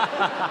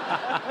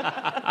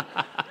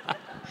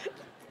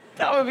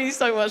 That would be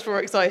so much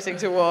more exciting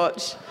to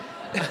watch.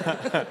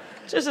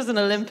 Just as an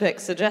Olympic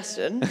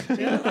suggestion.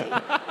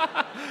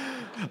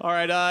 All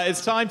right,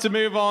 it's time to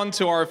move on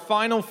to our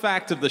final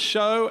fact of the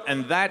show,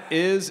 and that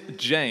is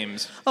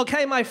James.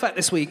 Okay, my fact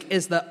this week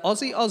is that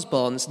Ozzy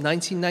Osbourne's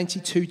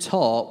 1992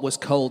 tour was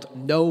called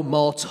No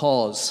More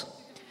Tours.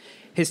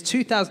 His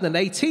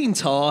 2018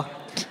 tour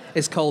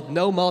is called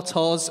No More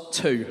Tours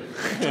 2.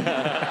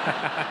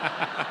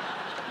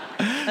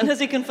 And has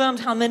he confirmed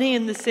how many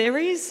in the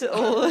series?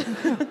 Or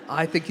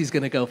I think he's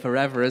going to go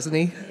forever, isn't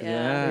he?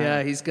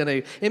 Yeah, he's going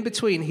to. In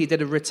between, he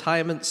did a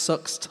Retirement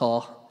Sucks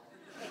tour.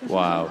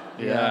 Wow.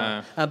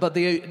 Yeah. But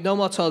the No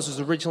More Tours was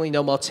originally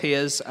No More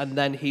Tears, and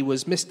then he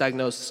was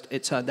misdiagnosed,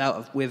 it turned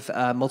out, with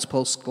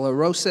multiple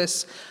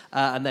sclerosis,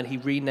 and then he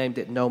renamed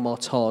it No More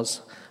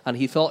Tours. And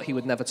he thought he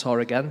would never tour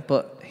again,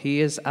 but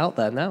he is out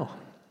there now.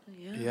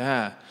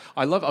 Yeah.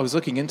 I was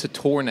looking into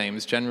tour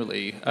names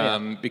generally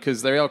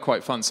because they are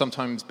quite fun.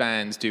 Sometimes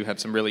bands do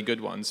have some really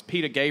good ones.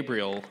 Peter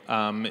Gabriel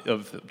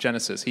of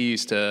Genesis, he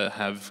used to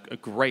have a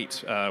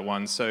great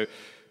one. So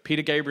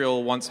Peter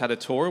Gabriel once had a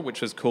tour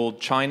which was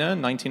called China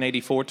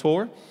 1984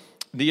 Tour.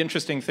 The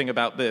interesting thing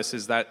about this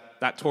is that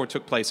that tour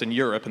took place in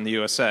Europe and the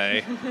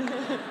USA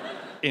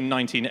in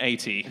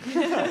 1980.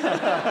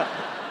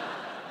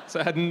 So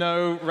it had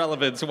no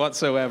relevance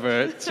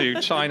whatsoever to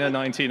China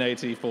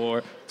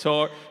 1984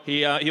 tour.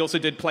 He also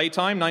did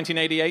Playtime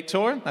 1988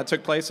 tour. That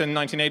took place in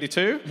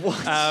 1982.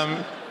 What?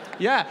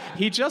 Yeah,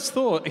 he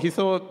thought,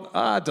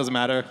 it doesn't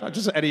matter.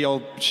 Just any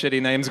old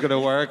shitty name's going to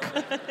work.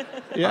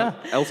 Yeah.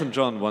 Elton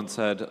John once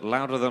said,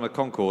 louder than a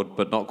Concorde,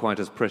 but not quite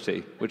as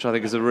pretty, which I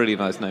think is a really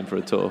nice name for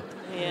a tour.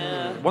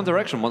 yeah. One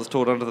Direction once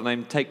toured under the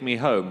name Take Me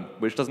Home,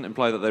 which doesn't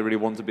imply that they really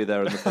want to be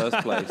there in the first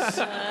place.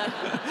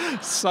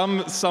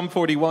 Sum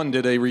 41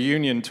 did a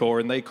reunion tour,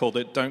 and they called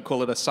it, don't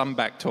call it a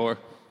Sumback tour.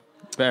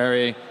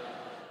 Very...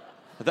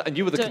 And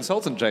you were the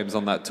consultant, James,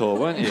 on that tour,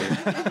 weren't you?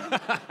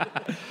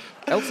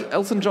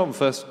 Elton John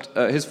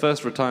his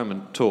first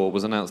retirement tour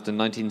was announced in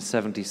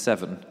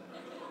 1977.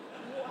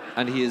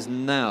 And he is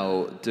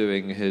now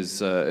doing his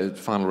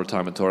final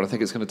retirement tour. And I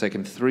think it's going to take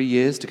him 3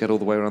 years to get all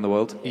the way around the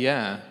world.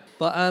 Yeah.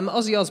 But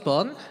Ozzy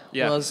Osbourne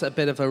was a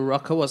bit of a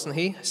rocker, wasn't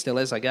he? Still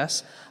is, I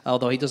guess,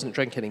 although he doesn't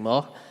drink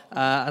anymore.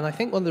 And I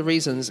think one of the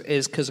reasons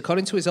is because,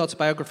 according to his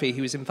autobiography,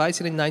 he was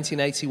invited in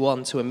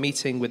 1981 to a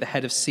meeting with the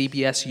head of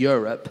CBS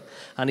Europe,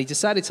 and he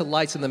decided to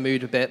lighten the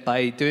mood a bit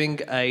by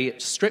doing a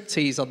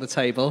striptease on the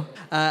table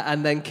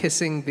and then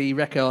kissing the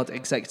record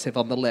executive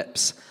on the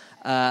lips.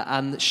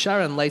 And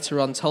Sharon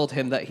later on told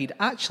him that he'd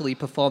actually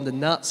performed a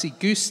Nazi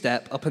goose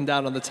step up and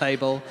down on the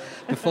table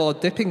before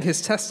dipping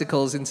his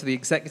testicles into the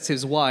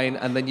executive's wine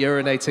and then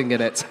urinating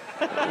in it.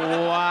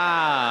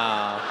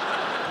 Wow.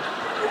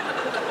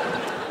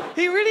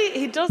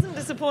 He doesn't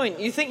disappoint.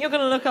 You think you're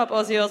going to look up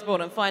Ozzy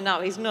Osbourne and find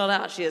out he's not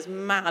actually as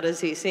mad as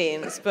he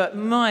seems, but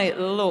my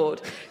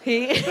Lord,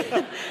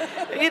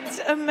 it's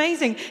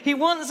amazing. He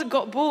once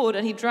got bored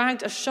and he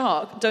dragged a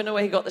shark, don't know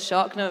where he got the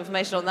shark, no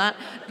information on that,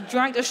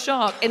 dragged a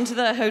shark into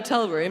their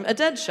hotel room, a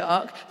dead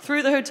shark,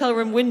 through the hotel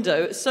room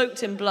window,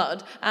 soaked in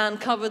blood,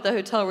 and covered the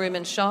hotel room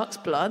in shark's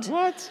blood.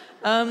 What?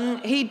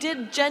 He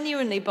did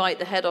genuinely bite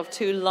the head off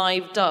 2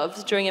 live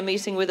doves during a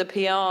meeting with a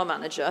PR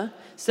manager.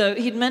 So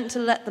he'd meant to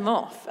let them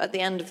off at the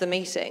end of the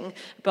meeting,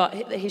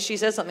 but she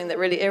said something that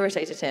really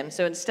irritated him.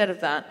 So instead of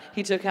that,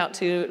 he took out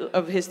 2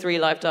 of his 3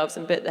 live doves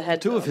and bit the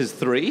head 2 off. of his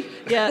 3?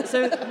 Yeah,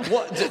 so...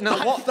 What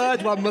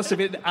third one must have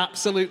been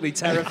absolutely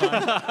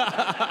terrifying.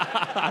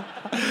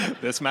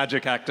 This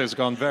magic actor's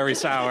gone very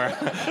sour.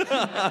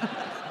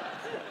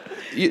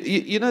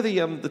 You know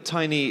the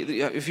tiny...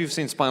 if you've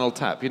seen Spinal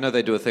Tap, you know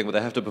they do a thing where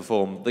they have to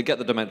perform... They get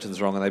the dimensions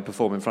wrong and they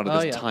perform in front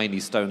of this tiny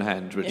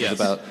Stonehenge, which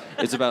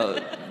is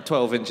about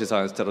 12 inches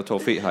high instead of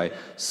 12 feet high.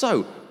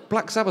 So,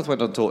 Black Sabbath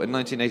went on tour in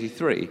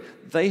 1983.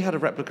 They had a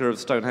replica of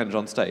Stonehenge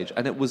on stage,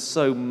 and it was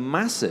so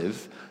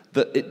massive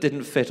that it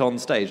didn't fit on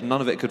stage.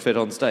 None of it could fit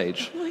on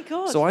stage. Oh my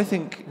God. So I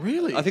think...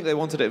 Really? I think they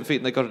wanted it in feet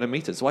and they got it in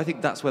meters. So I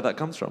think that's where that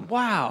comes from.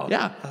 Wow.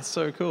 Yeah. That's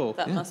so cool.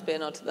 That must be a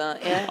nod to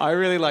that, yeah. I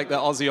really like that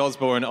Ozzy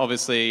Osbourne,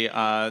 obviously,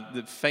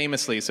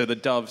 famously, so the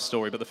dove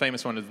story, but the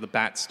famous one is the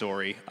bat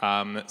story.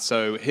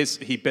 So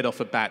he bit off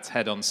a bat's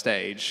head on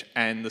stage,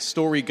 and the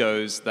story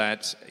goes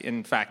that,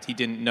 in fact, he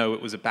didn't know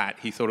it was a bat.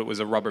 He thought it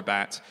was a rubber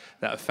bat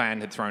that a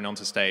fan had thrown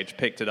onto stage,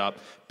 picked it up,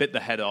 bit the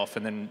head off,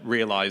 and then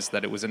realized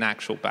that it was an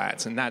actual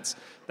bat. And that's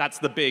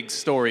the big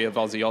story of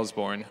Ozzy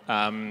Osbourne.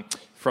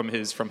 From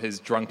his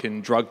drunken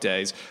drug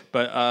days.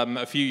 But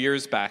a few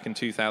years back in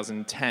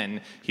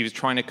 2010, he was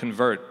trying to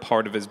convert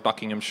part of his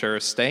Buckinghamshire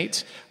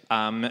estate,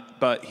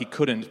 but he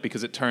couldn't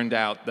because it turned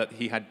out that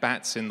he had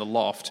bats in the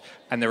loft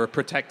and they're a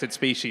protected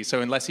species.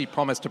 So unless he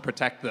promised to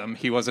protect them,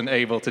 he wasn't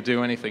able to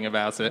do anything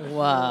about it.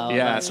 Wow.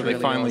 Yeah, so they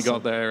really finally awesome.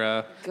 got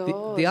their...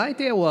 The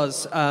idea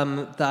was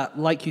that,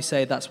 like you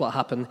say, that's what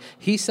happened.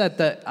 He said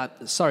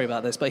that, sorry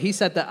about this, but he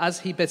said that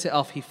as he bit it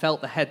off, he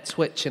felt the head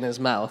twitch in his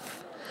mouth.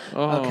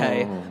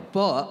 Okay,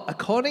 but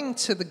according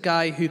to the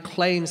guy who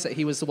claims that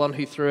he was the one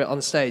who threw it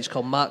on stage,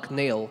 called Mark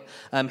Neal,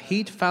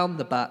 he'd found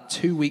the bat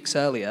 2 weeks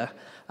earlier,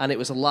 and it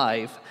was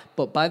alive,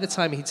 but by the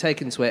time he'd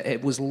taken to it,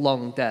 it was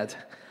long dead.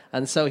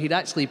 And so he'd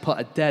actually put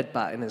a dead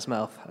bat in his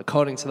mouth,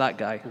 according to that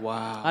guy.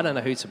 Wow. I don't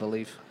know who to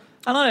believe.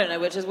 And I don't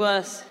know which is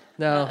worse.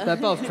 No, they're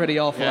both pretty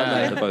awful, aren't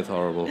They're they? both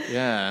horrible.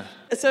 Yeah.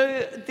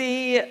 So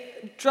the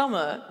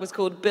drummer was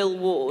called Bill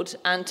Ward,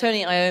 and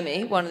Tony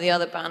Iommi, one of the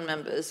other band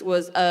members,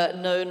 was a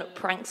known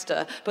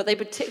prankster, but they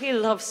particularly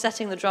loved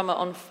setting the drummer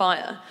on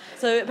fire.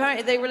 So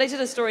apparently they related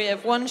a story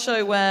of one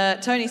show where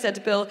Tony said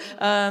to Bill,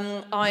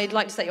 I'd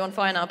like to set you on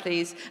fire now,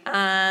 please.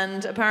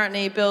 And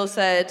apparently Bill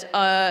said,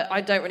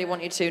 I don't really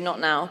want you to,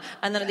 not now.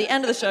 And then at the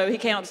end of the show, he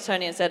came up to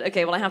Tony and said,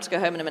 okay, well, I have to go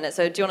home in a minute,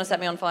 so do you want to set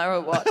me on fire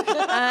or what?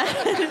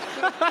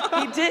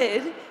 And he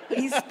did.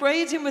 He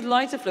sprayed him with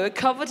lighter fluid,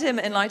 covered him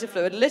in lighter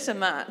fluid, lit a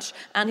match,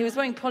 and he was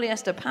wearing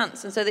polyester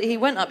pants, and so that he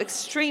went up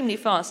extremely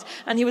fast,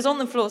 and he was on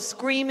the floor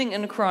screaming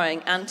and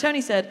crying, and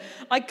Tony said,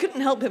 I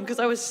couldn't help him because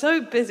I was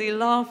so busy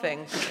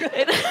laughing.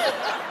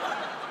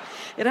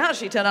 It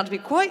actually turned out to be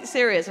quite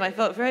serious, and I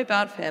felt very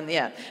bad for him.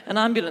 Yeah, an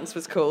ambulance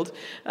was called.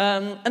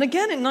 And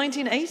again, in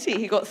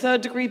 1980, he got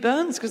third-degree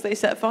burns because they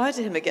set fire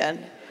to him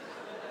again.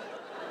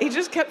 He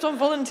just kept on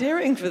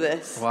volunteering for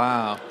this.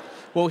 Wow.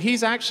 Well,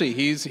 he's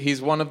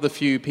one of the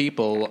few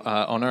people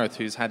on Earth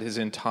who's had his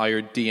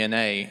entire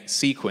DNA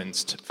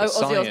sequenced for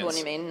science. Ozzy Osbourne,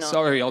 you mean? Not,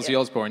 Sorry, Ozzy yeah.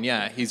 Osbourne,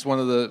 yeah. He's one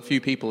of the few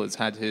people that's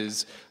had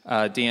his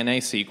DNA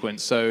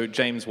sequenced. So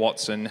James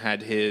Watson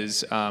had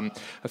his, a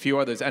few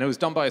others. And it was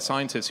done by a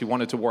scientist who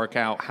wanted to work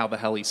out how the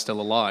hell he's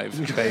still alive,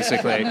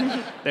 basically.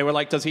 They were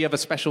like, does he have a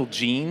special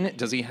gene?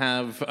 Does he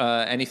have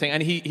anything?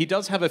 And he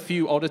does have a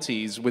few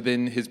oddities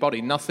within his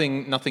body.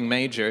 Nothing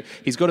major.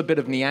 He's got a bit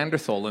of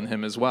Neanderthal in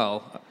him as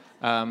well.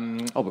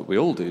 But we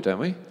all do, don't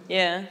we?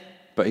 Yeah.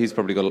 But he's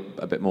probably got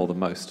a bit more than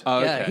most. Oh,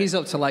 Yeah, okay. he's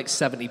up to like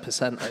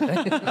 70%,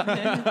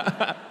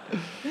 I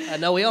think.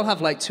 No, we all have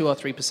like 2 or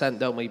 3%,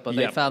 don't we? But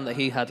they Yep. found that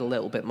he had a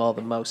little bit more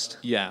than most.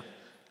 Yeah.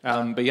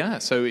 But yeah,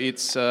 so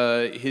it's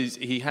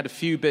he had a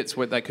few bits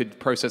where that could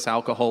process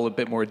alcohol a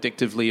bit more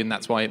addictively, and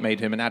that's why it made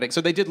him an addict.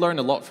 So they did learn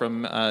a lot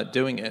from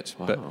doing it.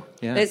 Wow. But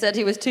yeah. They said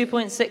he was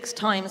 2.6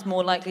 times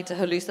more likely to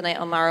hallucinate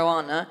on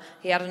marijuana.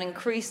 He had an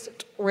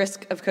increased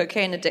risk of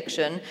cocaine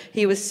addiction.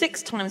 He was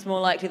 6 times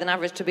more likely than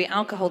average to be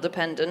alcohol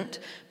dependent.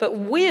 But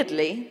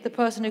weirdly, the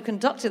person who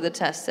conducted the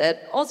test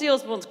said Ozzy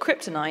Osbourne's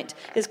kryptonite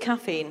is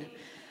caffeine.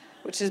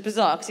 Which is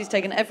bizarre because he's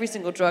taken every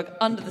single drug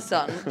under the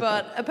sun.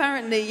 But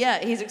apparently,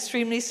 yeah, he's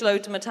extremely slow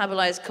to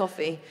metabolize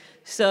coffee.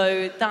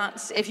 So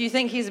that's, if you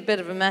think he's a bit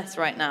of a mess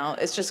right now,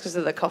 it's just because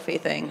of the coffee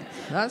thing.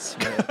 That's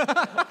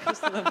Because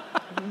of the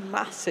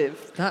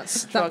massive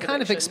that drug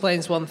kind of addiction.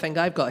 explains one thing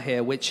I've got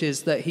here, which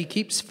is that he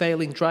keeps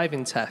failing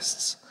driving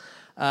tests.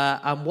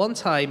 And one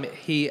time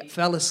he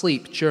fell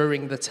asleep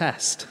during the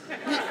test.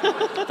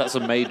 That's a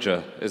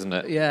major, isn't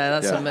it? Yeah,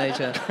 that's a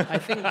major. I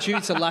think due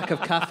to lack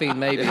of caffeine,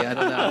 maybe, I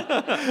don't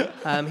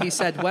know. He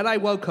said, when I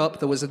woke up,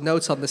 there was a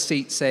note on the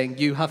seat saying,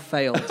 you have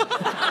failed.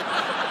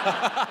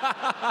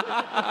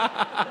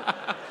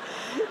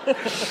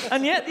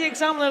 And yet the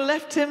examiner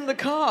left him the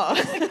car.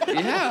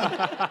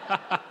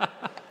 Yeah.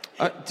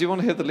 Do you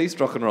want to hear the least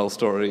rock and roll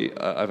story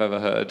I've ever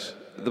heard?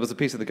 There was a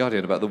piece in The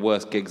Guardian about the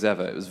worst gigs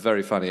ever. It was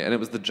very funny. And it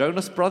was the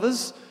Jonas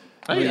Brothers.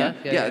 Oh, yeah.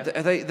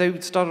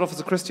 They started off as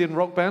a Christian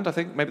rock band, I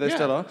think. Maybe they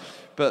still are.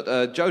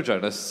 But Joe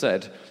Jonas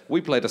said,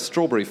 we played a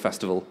strawberry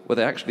festival where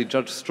they actually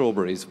judged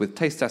strawberries with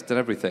taste test and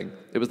everything.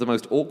 It was the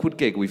most awkward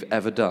gig we've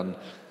ever done.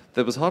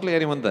 There was hardly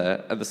anyone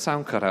there, and the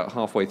sound cut out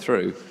halfway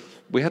through.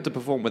 We had to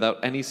perform without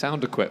any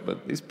sound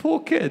equipment. These poor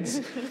kids.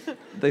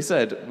 They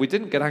said, we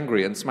didn't get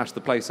angry and smash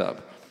the place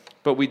up,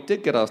 but we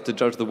did get asked to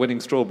judge the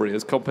winning strawberry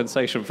as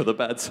compensation for the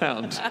bad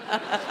sound.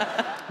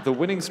 The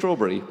winning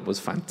strawberry was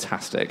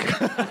fantastic.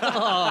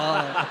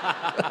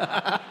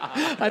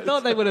 I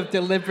thought they would have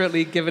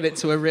deliberately given it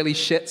to a really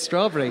shit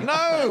strawberry.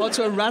 No! Or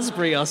to a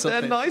raspberry or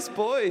something. They're nice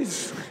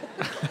boys.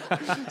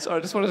 Sorry, I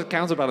just wanted to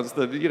counterbalance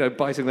the,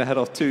 biting the head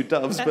off 2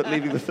 doves, but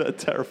leaving the third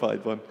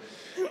terrified one.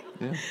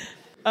 Yeah.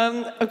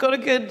 I've got a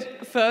good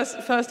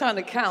first-hand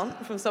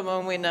account from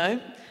someone we know.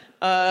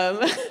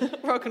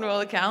 Rock and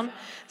roll account.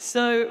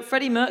 So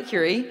Freddie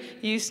Mercury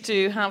used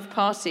to have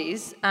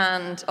parties,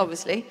 and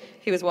obviously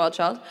he was a wild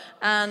child,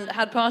 and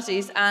had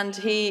parties, and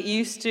he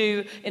used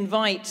to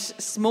invite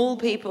small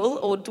people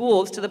or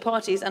dwarves to the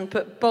parties and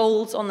put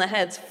bowls on their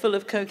heads full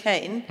of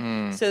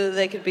cocaine so that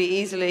they could be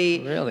easily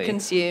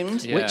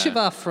consumed. Yeah. Which of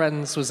our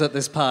friends was at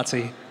this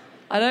party?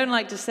 I don't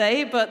like to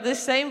say, but this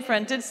same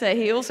friend did say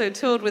he also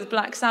toured with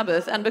Black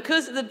Sabbath, and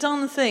because the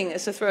done thing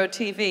is to throw a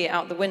TV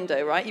out the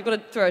window, right? You've got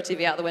to throw a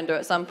TV out the window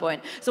at some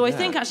point. So I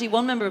think actually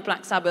one member of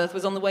Black Sabbath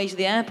was on the way to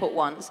the airport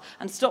once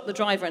and stopped the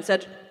driver and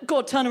said,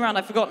 God, turn around,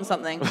 I've forgotten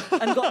something,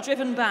 and got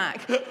driven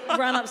back,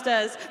 ran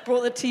upstairs,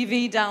 brought the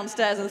TV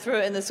downstairs and threw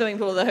it in the swimming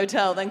pool of the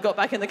hotel, then got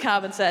back in the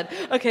cab and said,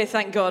 okay,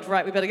 thank God,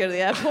 right, we better go to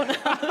the airport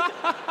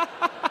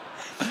now.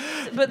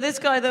 But this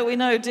guy that we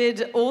know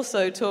did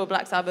also tour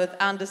Black Sabbath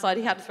and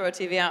decided he had to throw a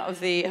TV out of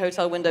the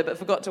hotel window but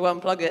forgot to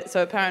unplug it,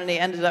 so apparently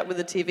ended up with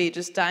the TV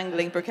just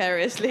dangling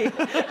precariously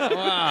from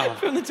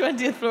the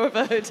 20th floor of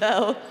a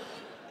hotel.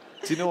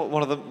 Do you know what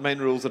one of the main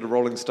rules at a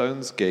Rolling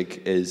Stones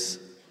gig is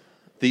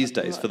these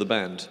days for the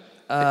band?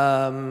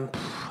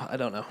 I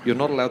don't know. You're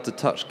not allowed to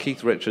touch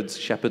Keith Richards'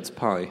 shepherd's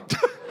pie.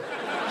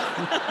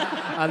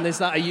 And is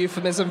that a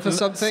euphemism for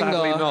something?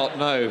 Sadly or? not,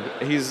 no.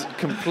 He's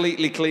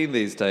completely clean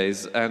these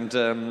days, and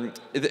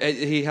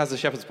he has a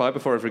shepherd's pie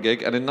before every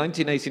gig, and in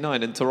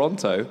 1989 in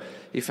Toronto,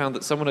 he found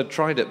that someone had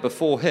tried it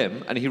before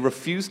him, and he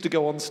refused to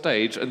go on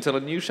stage until a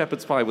new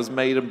shepherd's pie was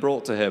made and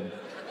brought to him.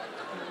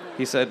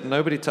 He said,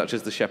 nobody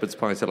touches the shepherd's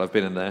pie till I've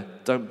been in there.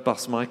 Don't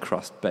bust my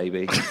crust,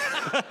 baby.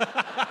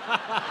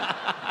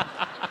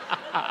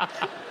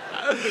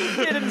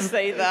 He didn't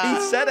say that.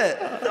 He said it.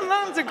 The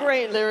man's a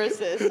great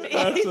lyricist.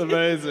 That's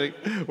amazing.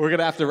 We're going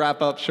to have to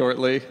wrap up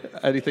shortly.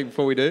 Anything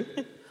before we do?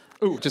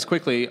 Ooh, just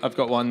quickly, I've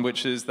got one,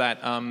 which is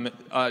that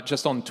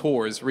just on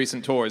tours,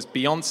 recent tours,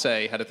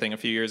 Beyonce had a thing a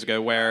few years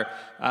ago where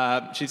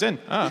she's in.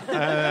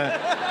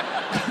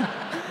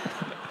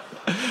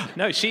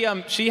 No, she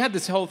had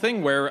this whole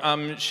thing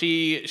where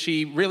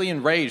she really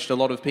enraged a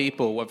lot of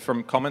people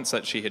from comments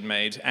that she had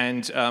made,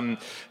 and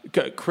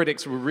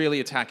critics were really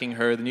attacking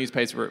her. The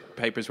newspapers were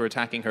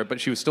attacking her,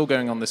 but she was still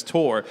going on this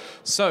tour.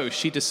 So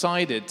she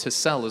decided to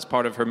sell as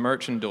part of her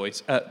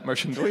merchandise.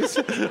 Merchandise?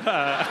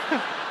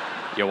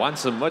 You want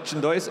some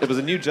merchandise? It was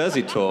a New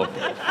Jersey tour.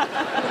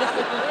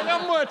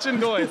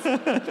 Merchandise.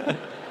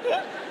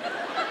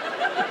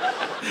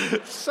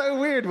 It's so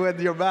weird when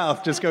your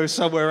mouth just goes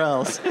somewhere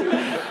else.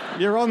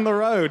 You're on the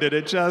road and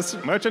it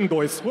just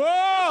merchandise.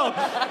 Whoa!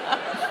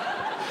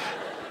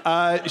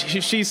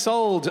 She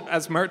sold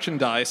as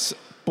merchandise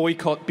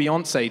boycott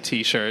Beyonce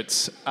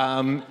T-shirts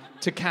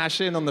to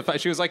cash in on the fact.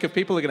 She was like, if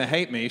people are going to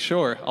hate me,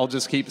 sure, I'll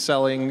just keep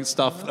selling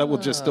stuff that will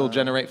just still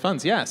generate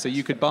funds. Yeah, so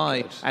you could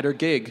buy at her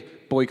gig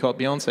boycott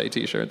Beyonce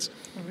T-shirts.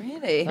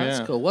 Really? That's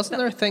cool. Wasn't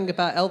there a thing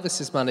about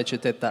Elvis's manager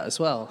did that as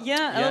well?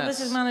 Yeah,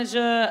 Yes. Elvis's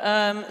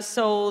manager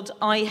sold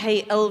I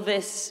Hate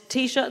Elvis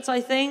T-shirts,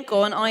 I think,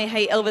 or an I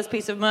Hate Elvis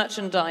piece of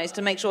merchandise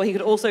to make sure he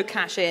could also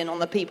cash in on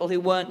the people who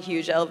weren't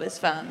huge Elvis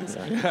fans,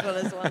 as well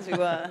as the ones who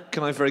were.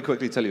 Can I very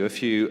quickly tell you a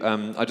few?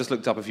 I just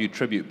looked up a few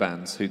tribute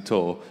bands who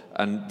tour,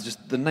 and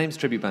just the names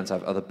tribute bands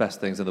have are the best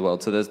things in the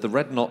world. So there's the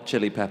Red Hot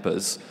Chili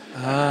Peppers.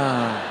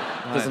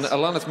 There's an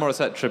Alanis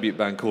Morissette tribute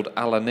band called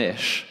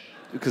Alanish.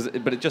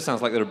 But it just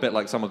sounds like they're a bit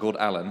like someone called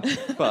Alan.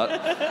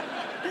 But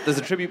there's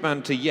a tribute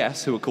band to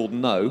Yes, who are called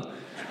No.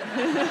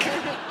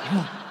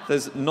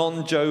 There's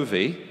Non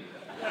Jovi.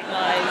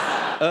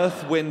 Nice.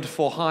 Earth, Wind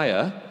for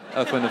Hire.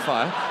 Earth, Wind and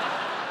Fire.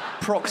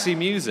 Proxy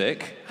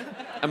Music.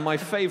 And my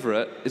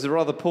favourite is a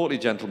rather portly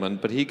gentleman,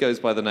 but he goes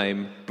by the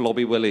name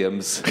Blobby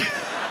Williams.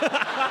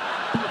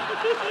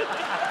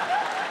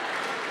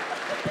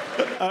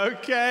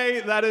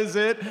 Okay, that is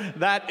it.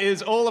 That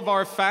is all of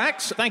our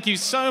facts. Thank you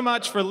so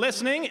much for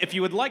listening. If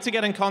you would like to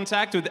get in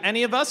contact with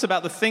any of us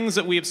about the things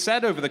that we have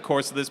said over the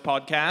course of this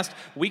podcast,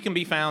 we can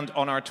be found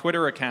on our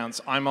Twitter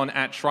accounts. I'm on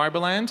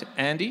 @Schreiberland.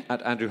 Andy?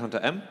 At Andrew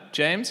Hunter M.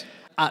 James?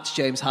 At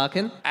James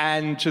Harkin.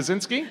 And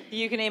Chazinski?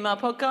 You can email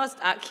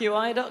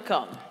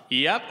podcast@qi.com.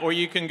 Yep, or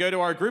you can go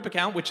to our group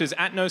account, which is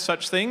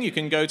 @NoSuchThing. You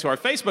can go to our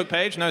Facebook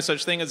page, No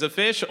Such Thing as a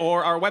Fish,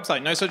 or our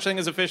website,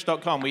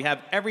 nosuchthingasafish.com. We have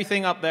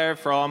everything up there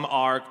from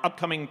our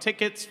upcoming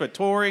tickets for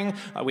touring.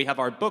 We have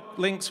our book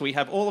links. We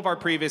have all of our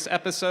previous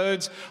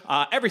episodes.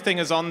 Everything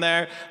is on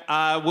there.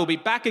 We'll be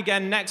back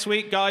again next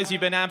week. Guys, you've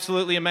been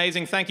absolutely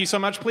amazing. Thank you so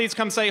much. Please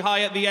come say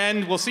hi at the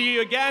end. We'll see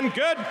you again.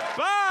 Goodbye!